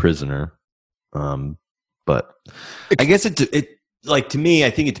someone a prisoner. But I guess it like, to me, I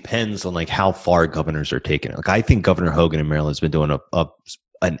think it depends on like how far governors are taking it. Like, I think Governor Hogan in Maryland has been doing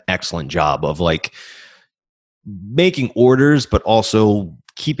an excellent job of like making orders, but also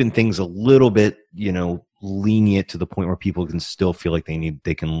keeping things a little bit, lenient to the point where people can still feel like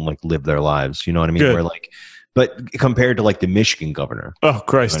they can like live their lives. You know what I mean? Good. Where like, but compared to like the Michigan governor, oh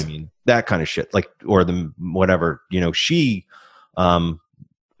Christ, I mean, that kind of shit, like, or the whatever, she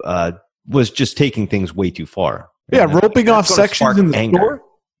was just taking things way too far. Yeah, roping off sections in the store.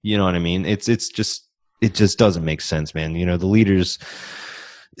 You know what I mean? It just doesn't make sense, man. The leaders,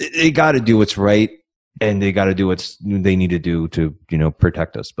 they got to do what's right. And they got to do what they need to do to,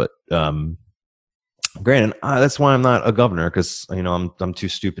 protect us. But granted, that's why I'm not a governor, because I'm too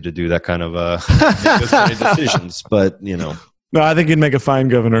stupid to do that kind of those kind of decisions. But no, I think you'd make a fine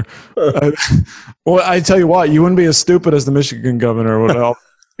governor. Well, I tell you what, you wouldn't be as stupid as the Michigan governor. What else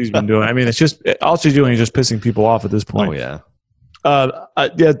he's been doing? I mean, it's just all she's doing is just pissing people off at this point. Oh yeah. I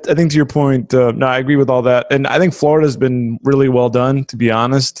think to your point, no, I agree with all that, and I think Florida's been really well done. To be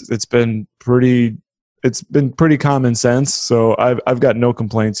honest, it's been pretty common sense, so I've got no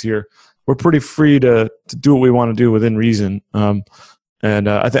complaints here. We're pretty free to do what we want to do within reason, and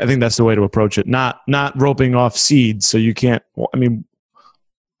I think that's the way to approach it. Not roping off seeds, so you can't. I mean,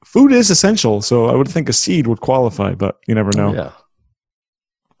 food is essential, so I would think a seed would qualify, but you never know. Yeah.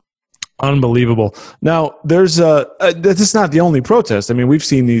 Unbelievable. Now, there's this is not the only protest. I mean, we've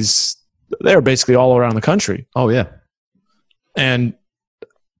seen these. They're basically all around the country. Oh yeah, and.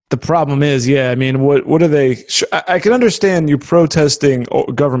 The problem is, I mean, what are they? I can understand you protesting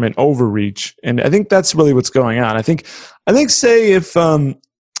government overreach, and I think that's really what's going on. I think, say if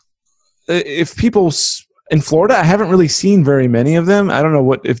people in Florida, I haven't really seen very many of them. I don't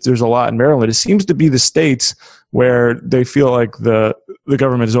know if there's a lot in Maryland. It seems to be the states where they feel like the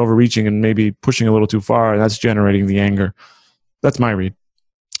government is overreaching and maybe pushing a little too far, and that's generating the anger. That's my read.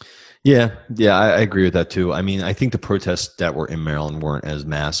 Yeah, I agree with that too. I mean, I think the protests that were in Maryland weren't as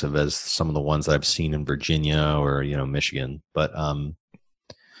massive as some of the ones I've seen in Virginia or Michigan, but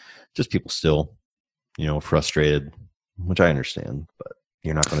just people still, frustrated, which I understand. But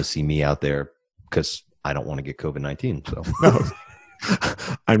you're not going to see me out there because I don't want to get COVID-19. So, no.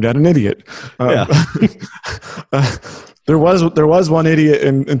 I'm not an idiot. There was one idiot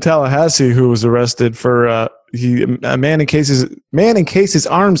in Tallahassee who was arrested for a man encased his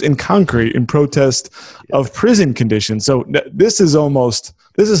arms in concrete in protest of prison conditions. So this is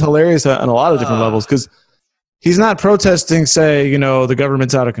hilarious on a lot of different levels, because he's not protesting, say, the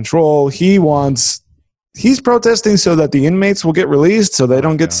government's out of control. He's protesting so that the inmates will get released so they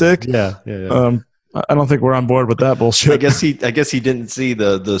don't get sick. Yeah. I don't think we're on board with that bullshit. I guess he didn't see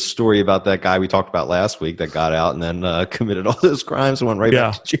the story about that guy we talked about last week that got out and then committed all those crimes and went right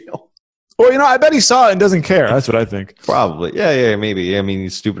back to jail. Well, I bet he saw it and doesn't care. That's what I think. Probably. Yeah, maybe. I mean,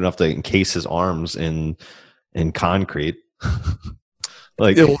 he's stupid enough to encase his arms in concrete.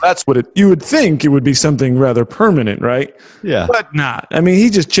 That's what you would think. It would be something rather permanent, right? Yeah, but not. I mean,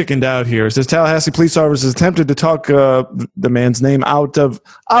 he just chickened out here. It says Tallahassee police officers attempted to talk the man's name out of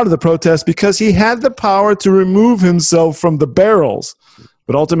the protest because he had the power to remove himself from the barrels.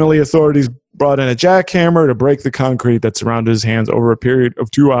 But ultimately, authorities brought in a jackhammer to break the concrete that surrounded his hands over a period of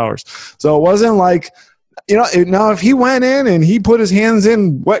 2 hours. So it wasn't like, now if he went in and he put his hands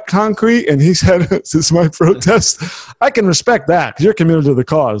in wet concrete and he said, this is my protest, I can respect that because you're committed to the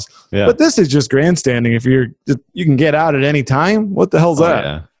cause. Yeah. But this is just grandstanding. If you can get out at any time, what the hell's that?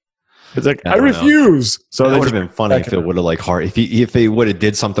 Yeah. It's like, I refuse. So that would have been funny if it would have if he would have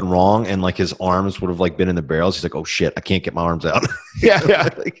did something wrong and his arms would have been in the barrels. He's like, oh shit, I can't get my arms out. Yeah.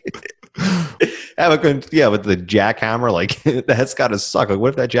 With the jackhammer, that's got to suck. What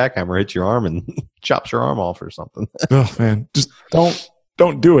if that jackhammer hits your arm and chops your arm off or something? Oh man, just don't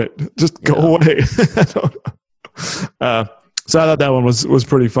do it. Just go away. So I thought that one was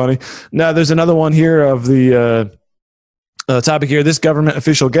pretty funny. Now there's another one here of the topic here. This government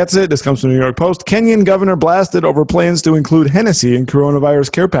official gets it. This comes from the New York Post. Kenyan governor blasted over plans to include Hennessy in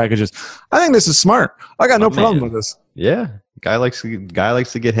coronavirus care packages. I think this is smart. I got no problem with this. Yeah. Guy likes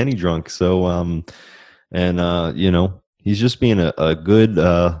to get Henny drunk. So, he's just being a good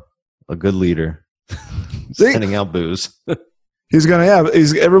leader, sending out booze.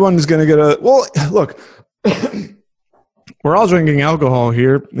 Everyone's gonna get look. We're all drinking alcohol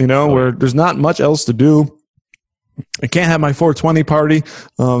here, where there's not much else to do. I can't have my 420 party,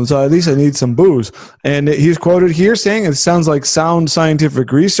 so at least I need some booze. And he's quoted here saying, it sounds like sound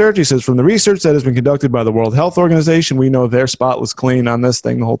scientific research. He says, from the research that has been conducted by the World Health Organization, we know they're spotless clean on this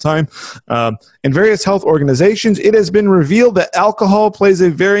thing the whole time. In various health organizations, it has been revealed that alcohol plays a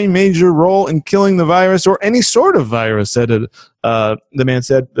very major role in killing the virus or any sort of virus, the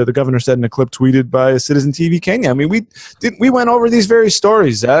governor said in a clip tweeted by Citizen TV Kenya. I mean, we went over these very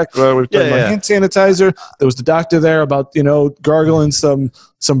stories, Zach. We were talking about hand sanitizer. There was the doctor there about gargling some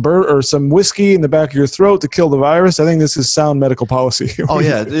bird or some whiskey in the back of your throat to kill the virus. I think this is sound medical policy. Oh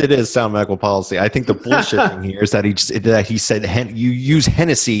yeah, it is sound medical policy. I think the bullshit thing here is that he said you use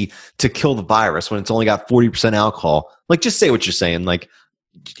Hennessy to kill the virus when it's only got 40% alcohol. Just say what you're saying.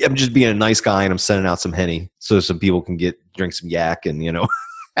 I'm just being a nice guy and I'm sending out some Henny so some people can drink some yak and,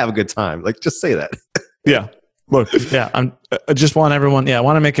 have a good time. Just say that. Yeah. Look, yeah. I just want everyone. Yeah. I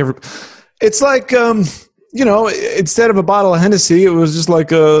want to make it's like, instead of a bottle of Hennessy, it was just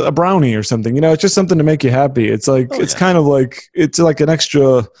like a brownie or something, it's just something to make you happy. It's kind of like, it's like an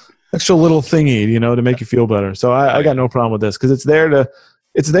extra little thingy, to make you feel better. So I got no problem with this because it's there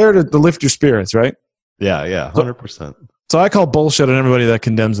to lift your spirits. Right. Yeah. 100%. So I call bullshit on everybody that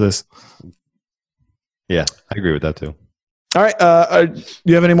condemns this. Yeah, I agree with that too. All right. Do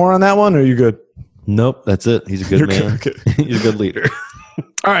you have any more on that one, or are you good? Nope, that's it. He's a good man. Okay. He's a good leader.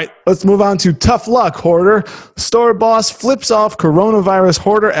 All right, let's move on to tough luck, hoarder. Store boss flips off coronavirus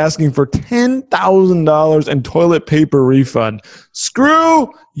hoarder asking for $10,000 in toilet paper refund.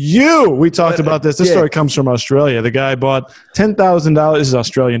 Screw you. We talked about this. This story comes from Australia. The guy bought $10,000. This is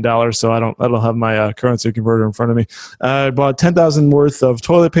Australian dollars, so I don't have my currency converter in front of me. Bought $10,000 worth of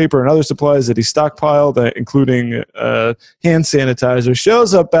toilet paper and other supplies that he stockpiled, including hand sanitizer.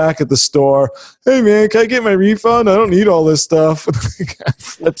 Shows up back at the store. Hey man, can I get my refund? I don't need all this stuff.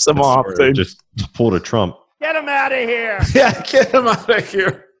 Flips him off. Just pulled a Trump. Get him out of here. Yeah, get him out of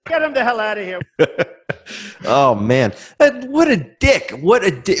here. Get him the hell out of here. Oh man, what a dick! What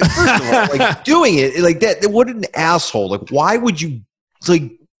a dick! First of all, doing it like that. What an asshole! Why would you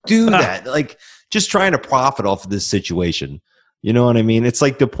do that? Just trying to profit off of this situation. You know what I mean? It's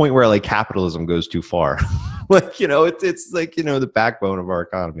the point where capitalism goes too far. It's the backbone of our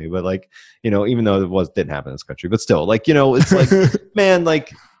economy. But even though it didn't happen in this country, but still, it's man,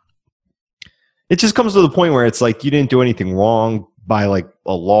 it just comes to the point where it's you didn't do anything wrong, by like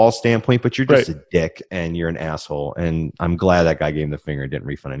a law standpoint, but you're just a dick and you're an asshole. And I'm glad that guy gave him the finger and didn't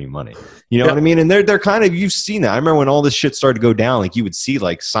refund any money. You know what I mean? And they're kind of, you've seen that. I remember when all this shit started to go down, like you would see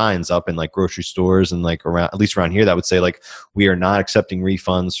like signs up in like grocery stores and like around, at least around here, that would say like, we are not accepting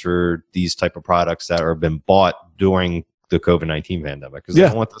refunds for these type of products that have been bought during the COVID-19 pandemic. Because they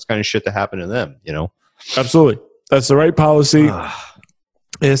don't want this kind of shit to happen to them, you know? Absolutely. That's the right policy.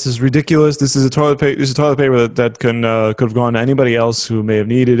 This is ridiculous. This is a toilet paper. This is toilet paper that could have gone to anybody else who may have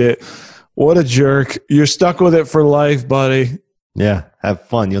needed it. What a jerk! You're stuck with it for life, buddy. Yeah, have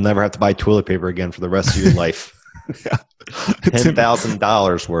fun. You'll never have to buy toilet paper again for the rest of your life.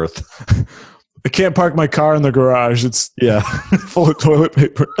 $10,000 worth. I can't park my car in the garage. It's full of toilet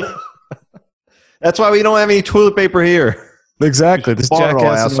paper. That's why we don't have any toilet paper here. Exactly. This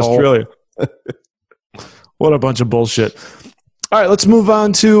jackass in Australia. What a bunch of bullshit. All right, let's move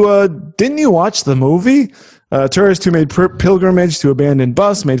on to, didn't you watch the movie? Tourist who made pilgrimage to abandoned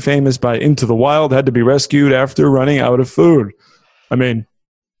bus made famous by Into the Wild had to be rescued after running out of food. I mean,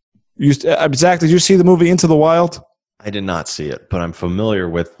 Zach, did you see the movie Into the Wild? I did not see it, but I'm familiar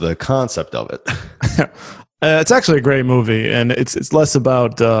with the concept of it. It's actually a great movie, and it's less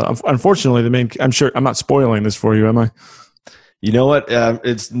about, unfortunately, the main, I'm sure, I'm not spoiling this for you, am I? You know what?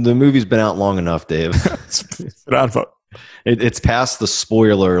 The movie's been out long enough, Dave. It's been out for It's past the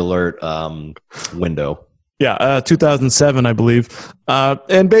spoiler alert window. Yeah, 2007, I believe.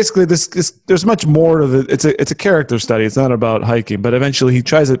 And basically, there's much more to the. It's a character study. It's not about hiking, but eventually he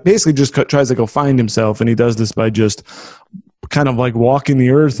tries to go find himself, and he does this by just kind of like walking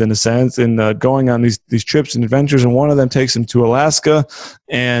the earth in a sense, and going on these trips and adventures. And one of them takes him to Alaska,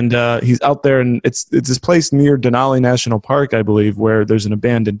 and he's out there, and it's this place near Denali National Park, I believe, where there's an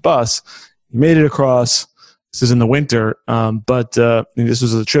abandoned bus. He made it across. This is in the winter, but this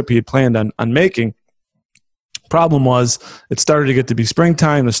was a trip he had planned on making. Problem was, it started to get to be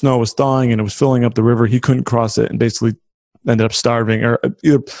springtime. The snow was thawing, and it was filling up the river. He couldn't cross it, and basically ended up starving, or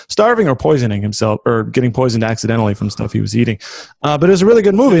either starving or poisoning himself, or getting poisoned accidentally from stuff he was eating. But it was a really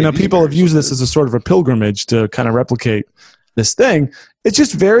good movie. Now, people have used this as a sort of a pilgrimage to kind of replicate this thing. It's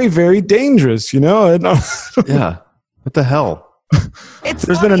just very, very dangerous, you know? Yeah. What the hell?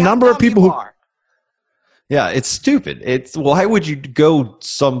 There's been a number of people who... Yeah, it's stupid. Why would you go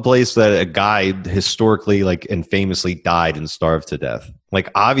someplace that a guy historically, like, and famously died and starved to death?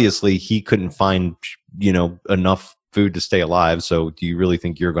 Like, obviously, he couldn't find, enough food to stay alive. So, do you really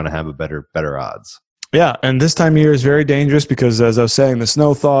think you're going to have a better odds? Yeah, and this time of year is very dangerous because, as I was saying, the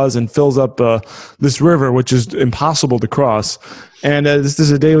snow thaws and fills up this river, which is impossible to cross. And this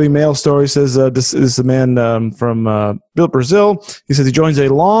is a Daily Mail story. Says this is a man from Brazil. He says he joins a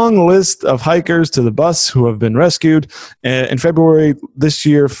long list of hikers to the bus who have been rescued. In February this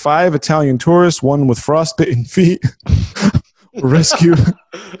year, 5 Italian tourists, one with frostbitten feet, were rescued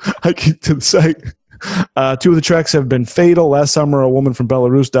hiking to the site. 2 of the treks have been fatal. Last summer, a woman from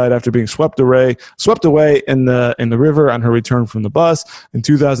Belarus died after being swept away in the river on her return from the bus. In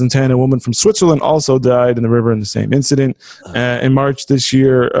 2010, a woman from Switzerland also died in the river in the same incident. In March this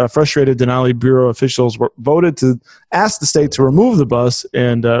year, frustrated Denali Bureau officials voted to ask the state to remove the bus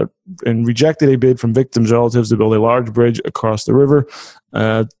and rejected a bid from victims' relatives to build a large bridge across the river.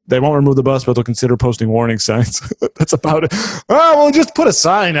 They won't remove the bus, but they'll consider posting warning signs. That's about it. Oh, well, just put a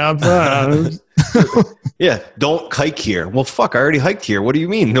sign up. Yeah, don't hike here. Well, fuck, I already hiked here. What do you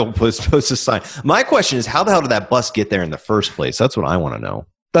mean? No, post a sign. My question is, how the hell did that bus get there in the first place? That's what I want to know.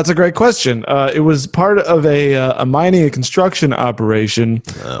 That's a great question. It was part of a mining and construction operation.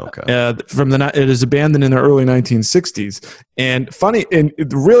 Oh, okay. It is abandoned in the early 1960s. And funny and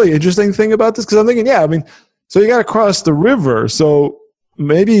the really interesting thing about this, because I'm thinking, so you got to cross the river. So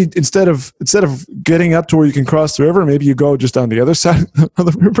maybe instead of getting up to where you can cross the river, maybe you go just on the other side of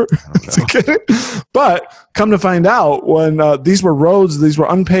the river to get it. But come to find out, when these were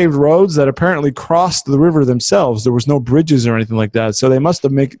unpaved roads that apparently crossed the river themselves. There was no bridges or anything like that. So they must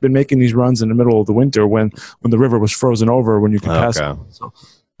have been making these runs in the middle of the winter when the river was frozen over when you could pass it. So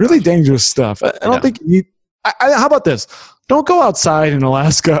really dangerous stuff. I don't think you need, how about this? Don't go outside in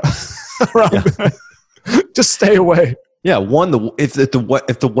Alaska. Just stay away. Yeah, if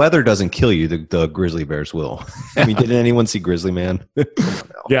the weather doesn't kill you, the grizzly bears will. I mean, didn't anyone see Grizzly Man?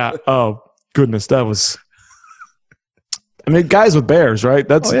 Yeah. Oh goodness, that was. I mean, guys with bears, right?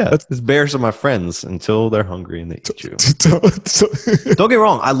 That's bears are my friends until they're hungry and they eat you. Don't get me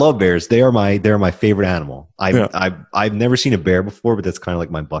wrong, I love bears. They're my favorite animal. I've never seen a bear before, but that's kind of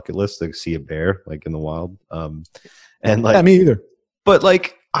like my bucket list to see a bear like in the wild. And like me either. But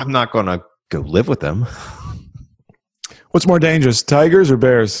like, I'm not gonna go live with them. What's more dangerous, tigers or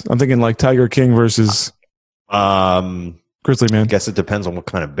bears? I'm thinking like Tiger King versus. Probably Grizzly man. I guess it depends on what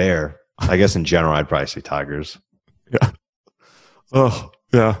kind of bear. I guess in general, I'd probably say tigers. Yeah. Oh,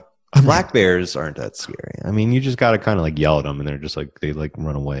 yeah. Black bears aren't that scary. I mean, you just got to kind of like yell at them and they're just like, they like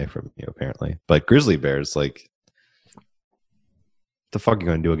run away from you apparently. But grizzly bears, like, the fuck are you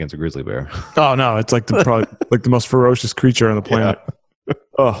going to do against a grizzly bear? Oh no, it's like probably like the most ferocious creature on the planet. Yeah.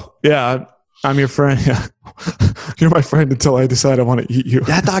 Oh yeah, I'm your friend. Yeah. You're my friend until I decide I want to eat you.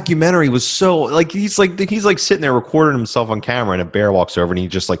 That documentary was so like he's like sitting there recording himself on camera, and a bear walks over and he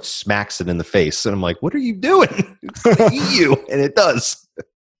just like smacks it in the face, and I'm like, what are you doing? It's gonna eat you, and it does.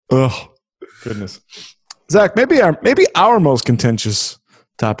 Oh goodness, Zach. Maybe our most contentious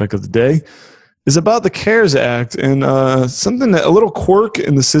topic of the day is about the CARES Act and something that a little quirk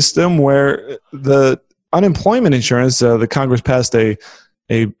in the system where the unemployment insurance, the Congress passed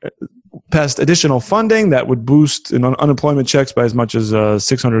passed additional funding that would boost unemployment checks by as much as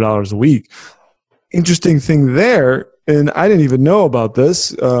 $600 a week. Interesting thing there, and I didn't even know about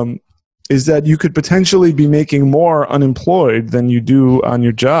this, is that you could potentially be making more unemployed than you do on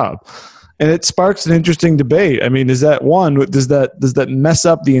your job. And it sparks an interesting debate. I mean, does that mess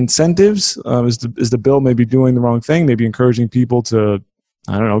up the incentives? Is the bill maybe doing the wrong thing? Maybe encouraging people to,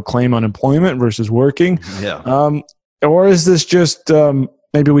 I don't know, claim unemployment versus working? Yeah. Or is this just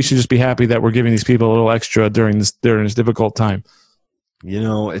maybe we should just be happy that we're giving these people a little extra during this difficult time? You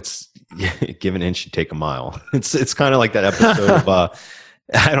know, it's give an inch, you take a mile. It's kind of like that episode of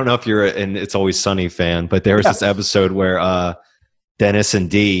I don't know if you're an It's Always Sunny fan, but there was this episode where Dennis and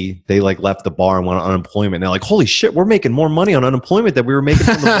Dee, they like left the bar and went on unemployment. And they're like, holy shit, we're making more money on unemployment than we were making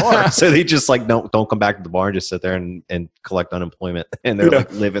from the bar. So they just like, don't come back to the bar and just sit there and collect unemployment. And they're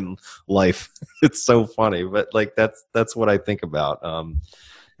like living life. It's so funny. But like, that's what I think about.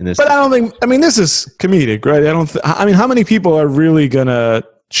 But I don't think, I mean, this is comedic, right? I mean, how many people are really going to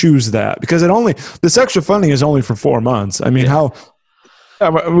choose that? Because this extra funding is only for 4 months. I mean, are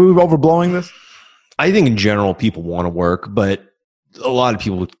we overblowing this? I think in general, people want to work, but a lot of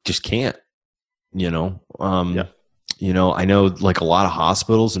people just can't, you know? You know, I know like a lot of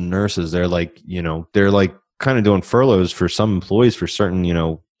hospitals and nurses, they're like kind of doing furloughs for some employees for certain,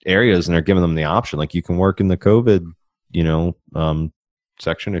 areas, and they're giving them the option. Like you can work in the COVID,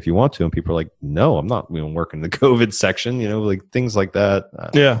 section if you want to. And people are like, no, I'm not going to work in the COVID section, like things like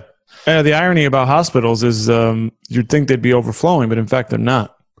that. Yeah. And the irony about hospitals is you'd think they'd be overflowing, but in fact, they're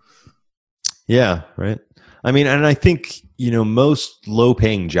not. Yeah. Right. I mean, and I think, most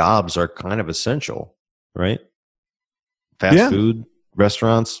low-paying jobs are kind of essential, right? Fast food,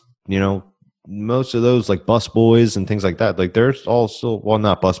 restaurants, most of those like bus boys and things like that. Like there's also, well,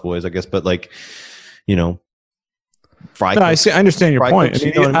 not bus boys, I guess, but like, fry cooks, I understand your point. Cooks,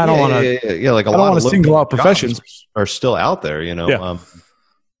 I mean, I don't want to. Like I don't want to single out professions are still out there.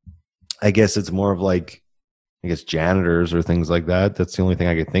 I guess it's more of like, janitors or things like that. That's the only thing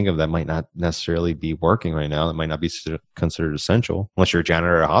I could think of that might not necessarily be working right now. That might not be considered essential unless you're a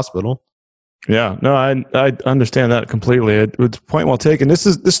janitor at a hospital. Yeah, no, I understand that completely. It's a point well taken. This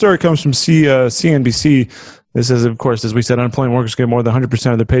story comes from CNBC. This is, of course, as we said, unemployment workers get more than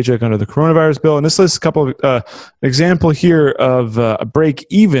 100% of their paycheck under the coronavirus bill. And this lists a couple of example here of a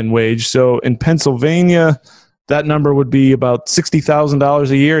break-even wage. So in Pennsylvania, that number would be about $60,000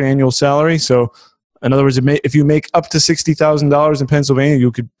 a year in annual salary. So in other words, if you make up to $60,000 in Pennsylvania,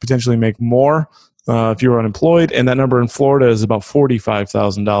 you could potentially make more if you were unemployed. And that number in Florida is about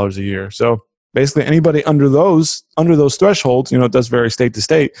 $45,000 a year. So basically, anybody under those thresholds, it does vary state to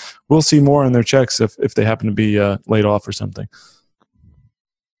state, will see more in their checks if they happen to be laid off or something.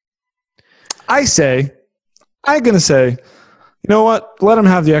 I'm going to say, you know what? Let them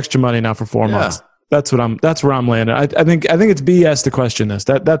have the extra money now for 4 months. That's where I'm landing. I think it's BS to question this.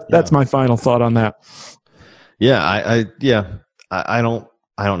 That's my final thought on that. Yeah, I don't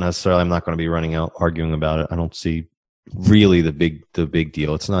necessarily. I'm not going to be running out arguing about it. I don't see really the big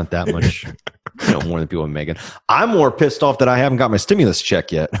deal. It's not that much more than people are making. I'm more pissed off that I haven't got my stimulus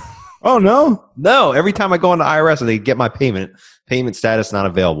check yet. Oh no. Every time I go into IRS and they get my payment status not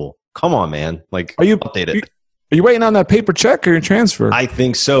available. Come on, man. Like, are you update it? Are you waiting on that paper check or your transfer? I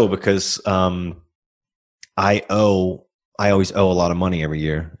think so, because I always owe a lot of money every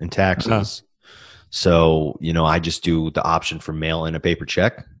year in taxes. So, I just do the option for mail in a paper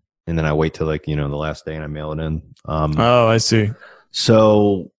check, and then I wait till the last day and I mail it in. I see.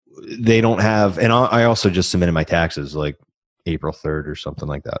 So they don't have, and I also just submitted my taxes like April 3rd or something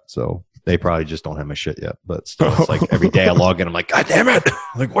like that. So they probably just don't have my shit yet, but still, it's like every day I log in, I'm like, God damn it.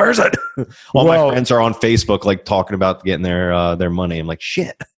 Like, where is it? All my friends are on Facebook, like talking about getting their money. I'm like,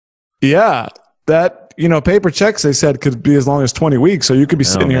 shit. Yeah. That, paper checks, they said, could be as long as 20 weeks. So you could be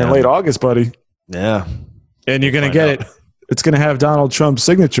sitting here in late August, buddy. Yeah. And you're going to get it. it's going to have Donald Trump's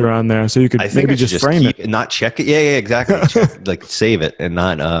signature on there, so you could maybe just frame it, not check it. Yeah, exactly. Like save it and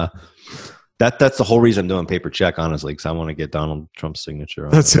not. That's the whole reason I'm doing paper check, honestly, because I want to get Donald Trump's signature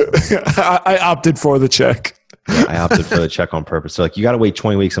on That's it. I opted for the check. Yeah, I opted for the check on purpose. So like, you got to wait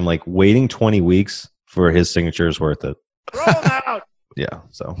 20 weeks. I'm like, waiting 20 weeks for his signature is worth it. Roll out. Yeah.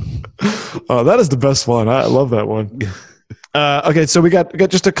 So. Oh, that is the best one. I love that one. Okay, so we got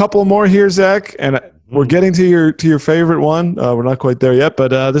just a couple more here, Zach, and we're getting to your favorite one. We're not quite there yet,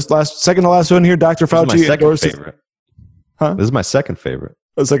 but this second to last one here, Dr. Fauci. This is my second favorite. Huh? This is my second favorite.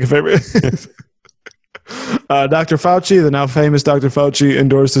 Second favorite. Dr. Fauci, the now famous Dr. Fauci,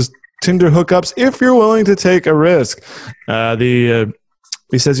 endorses Tinder hookups if you're willing to take a risk.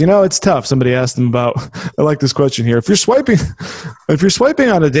 He says, it's tough. Somebody asked him about, I like this question here. If you're swiping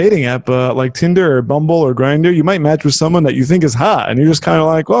on a dating app like Tinder or Bumble or Grindr, you might match with someone that you think is hot. And you're just kind of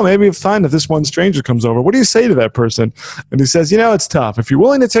like, well, maybe it's fine if this one stranger comes over. What do you say to that person? And he says, it's tough. If you're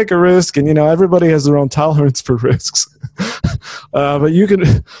willing to take a risk, and, everybody has their own tolerance for risks. But you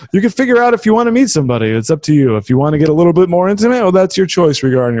can figure out if you want to meet somebody. It's up to you. If you want to get a little bit more intimate, well, that's your choice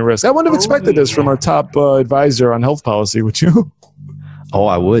regarding your risk. I wouldn't have expected this from our top advisor on health policy, would you? Oh,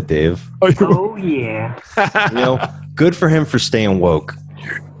 I would, Dave. Oh, yeah. Good for him for staying woke.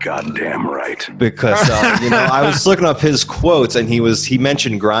 You're goddamn right. Because I was looking up his quotes, and he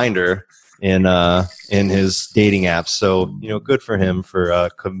mentioned Grindr in his dating apps. So good for him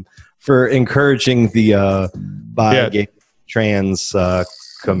for encouraging the bi, gay, trans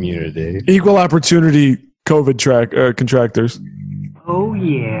community. Equal opportunity COVID contractors. Oh,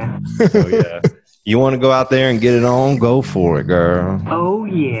 yeah. Oh, yeah. You want to go out there and get it on? Go for it, girl. Oh,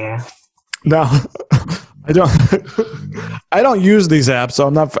 yeah. No, I don't use these apps, so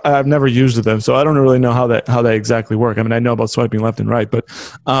I've never used them, so I don't really know how they exactly work. I mean, I know about swiping left and right, but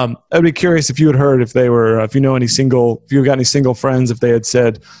I'd be curious if you had heard if you got any single friends, if they had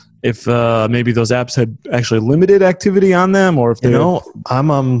said if maybe those apps had actually limited activity on them, or if they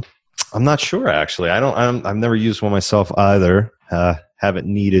I'm not sure actually. I've never used one myself either. Haven't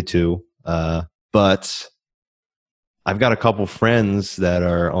needed to. But I've got a couple friends that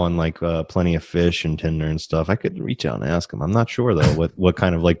are on like Plenty of Fish and Tinder and stuff. I could reach out and ask them. I'm not sure though what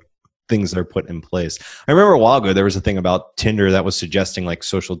kind of like things they're put in place. I remember a while ago there was a thing about Tinder that was suggesting like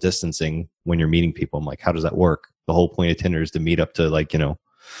social distancing when you're meeting people. I'm like, how does that work? The whole point of Tinder is to meet up to like to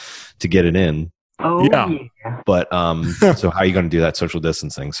get it in. Oh yeah. But so how are you going to do that social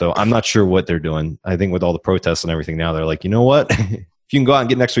distancing? So I'm not sure what they're doing. I think with all the protests and everything now, they're like, you know what? If you can go out and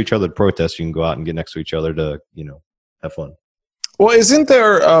get next to each other to protest, you can go out and get next to each other to, have fun. Well, isn't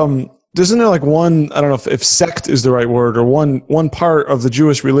there like one, I don't know if sect is the right word, or one part of the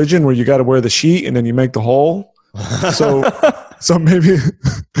Jewish religion where you got to wear the sheet and then you make the hole? So maybe you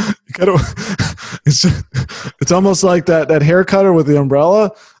gotta, it's almost like that hair cutter with the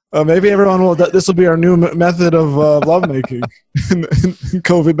umbrella. Maybe everyone will. This will be our new method of lovemaking in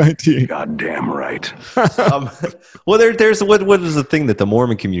COVID-19. Goddamn right. Well, there's what is the thing that the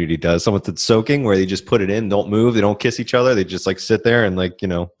Mormon community does? Something that's soaking, where they just put it in, don't move, they don't kiss each other, they just like sit there and like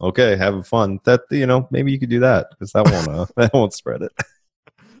okay, having fun. That maybe you could do that because that won't spread it.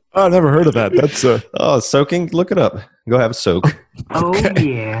 Oh, I've never heard of that. That's soaking. Look it up. Go have a soak. Oh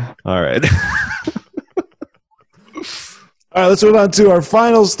yeah. All right. All right, let's move on to our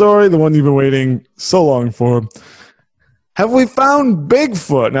final story, the one you've been waiting so long for. Have we found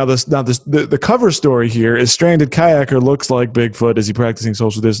Bigfoot? Now, the cover story here is stranded kayaker looks like Bigfoot. Is he practicing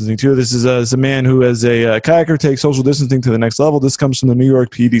social distancing too? This is a man who, as a kayaker, takes social distancing to the next level. This comes from the New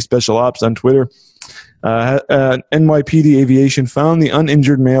York PD Special Ops on Twitter. NYPD Aviation found the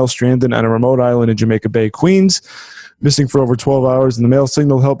uninjured male stranded on a remote island in Jamaica Bay, Queens. Missing for over 12 hours, and the male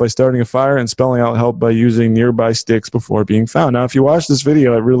signaled help by starting a fire and spelling out help by using nearby sticks before being found. Now, if you watch this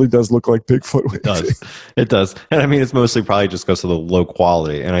video, it really does look like Bigfoot. It does. And I mean, it's mostly probably just because of the low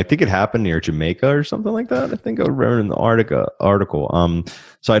quality. And I think it happened near Jamaica or something like that. I think I read in the article.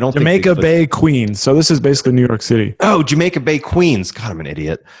 So I don't Jamaica Bay, Queens. So this is basically New York City. Oh, Jamaica Bay, Queens. God, I'm an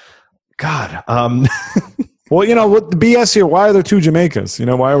idiot. God. Well, what the BS here? Why are there two Jamaicas?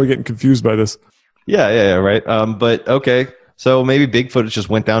 Why are we getting confused by this? Yeah, right. But okay, so maybe Bigfoot just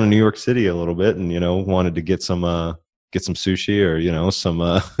went down to New York City a little bit and wanted to get some sushi or some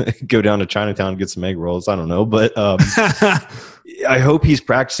go down to Chinatown and get some egg rolls. I don't know, but I hope he's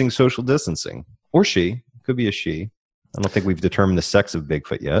practicing social distancing, or she. Could be a she. I don't think we've determined the sex of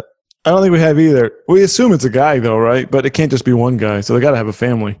Bigfoot yet. I don't think we have either. We assume it's a guy though, right? But it can't just be one guy, so they got to have a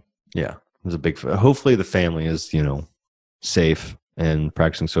family. Yeah, there's a Bigfoot. Hopefully the family is safe and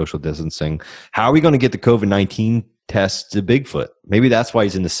practicing social distancing. How are we going to get the COVID-19 test to Bigfoot? Maybe that's why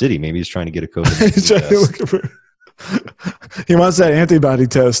he's in the city. Maybe he's trying to get a COVID-19 test. He wants that antibody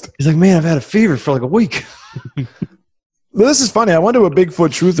test. He's like, man, I've had a fever for like a week. This is funny. I wonder what Bigfoot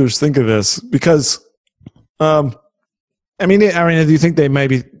truthers think of this because, I mean, do you think they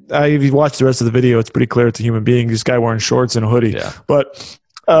maybe? If you watch the rest of the video, it's pretty clear it's a human being. This guy wearing shorts and a hoodie. Yeah. But,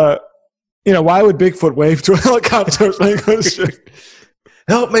 why would Bigfoot wave to a helicopter?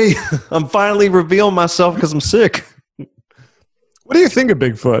 Help me! I'm finally revealing myself because I'm sick. What do you think of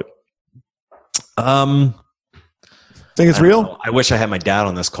Bigfoot? Think it's real? I wish I had my dad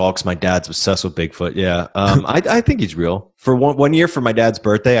on this call because my dad's obsessed with Bigfoot. Yeah, I think he's real. For one year for my dad's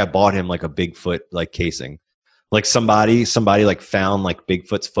birthday, I bought him like a Bigfoot like casing. Like somebody like found like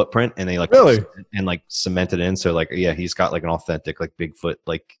Bigfoot's footprint and they like really and like cemented in. So like yeah, he's got like an authentic like Bigfoot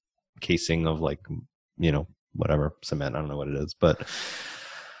like casing of like whatever cement. I don't know what it is, but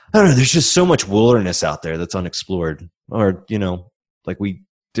I don't know. There's just so much wilderness out there that's unexplored, or there's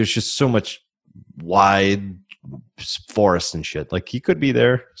just so much wide forest and shit. Like he could be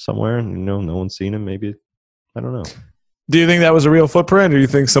there somewhere and no one's seen him. Maybe I don't know. Do you think that was a real footprint, or do you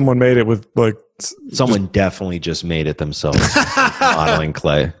think someone made it with like someone definitely just made it themselves? Modeling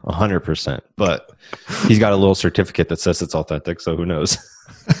clay 100%, but he's got a little certificate that says it's authentic, so who knows?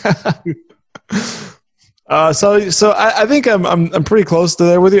 So I think I'm pretty close to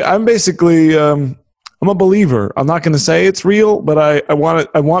there with you. I'm basically I'm a believer. I'm not going to say it's real, but I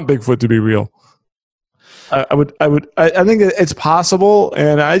want Bigfoot to be real. I think it's possible,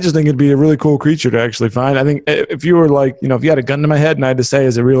 and I just think it'd be a really cool creature to actually find. I think if you were like, if you had a gun to my head and I had to say,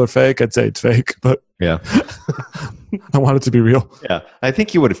 is it real or fake? I'd say it's fake, but yeah, I want it to be real. Yeah, I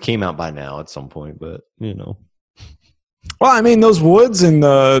think he would have came out by now at some point, but Well, I mean, those woods in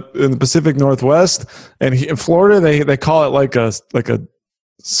the Pacific Northwest and in Florida, they call it like a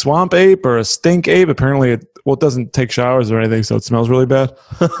swamp ape or a stink ape. Apparently, it doesn't take showers or anything, so it smells really bad.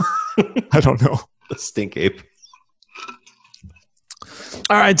 I don't know. The stink ape.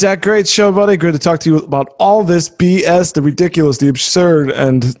 All right, Zach, great show, buddy. Great to talk to you about all this BS, the ridiculous, the absurd,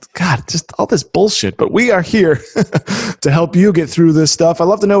 and God, just all this bullshit. But we are here to help you get through this stuff. I'd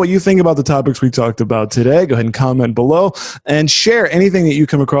love to know what you think about the topics we talked about today. Go ahead and comment below and share anything that you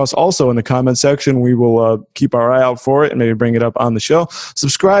come across also in the comment section. We will keep our eye out for it and maybe bring it up on the show.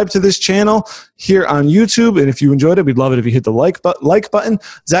 Subscribe to this channel here on YouTube, and if you enjoyed it, we'd love it if you hit the like button.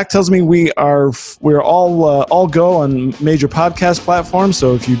 Zach tells me we're all go on major podcast platforms.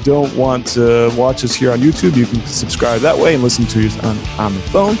 So if you don't want to watch us here on YouTube, you can subscribe that way and listen to us on the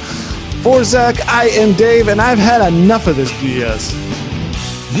phone. For Zach, I am Dave, and I've had enough of this BS.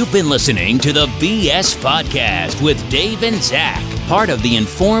 You've been listening to the BS Podcast with Dave and Zach, part of the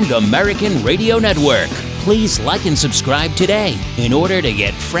Informed American Radio Network. Please like and subscribe today in order to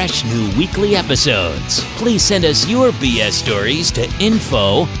get fresh new weekly episodes. Please send us your BS stories to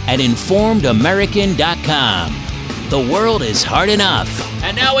info@informedamerican.com. The world is hard enough,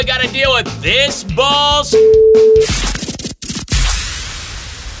 and now we gotta deal with this bullshit.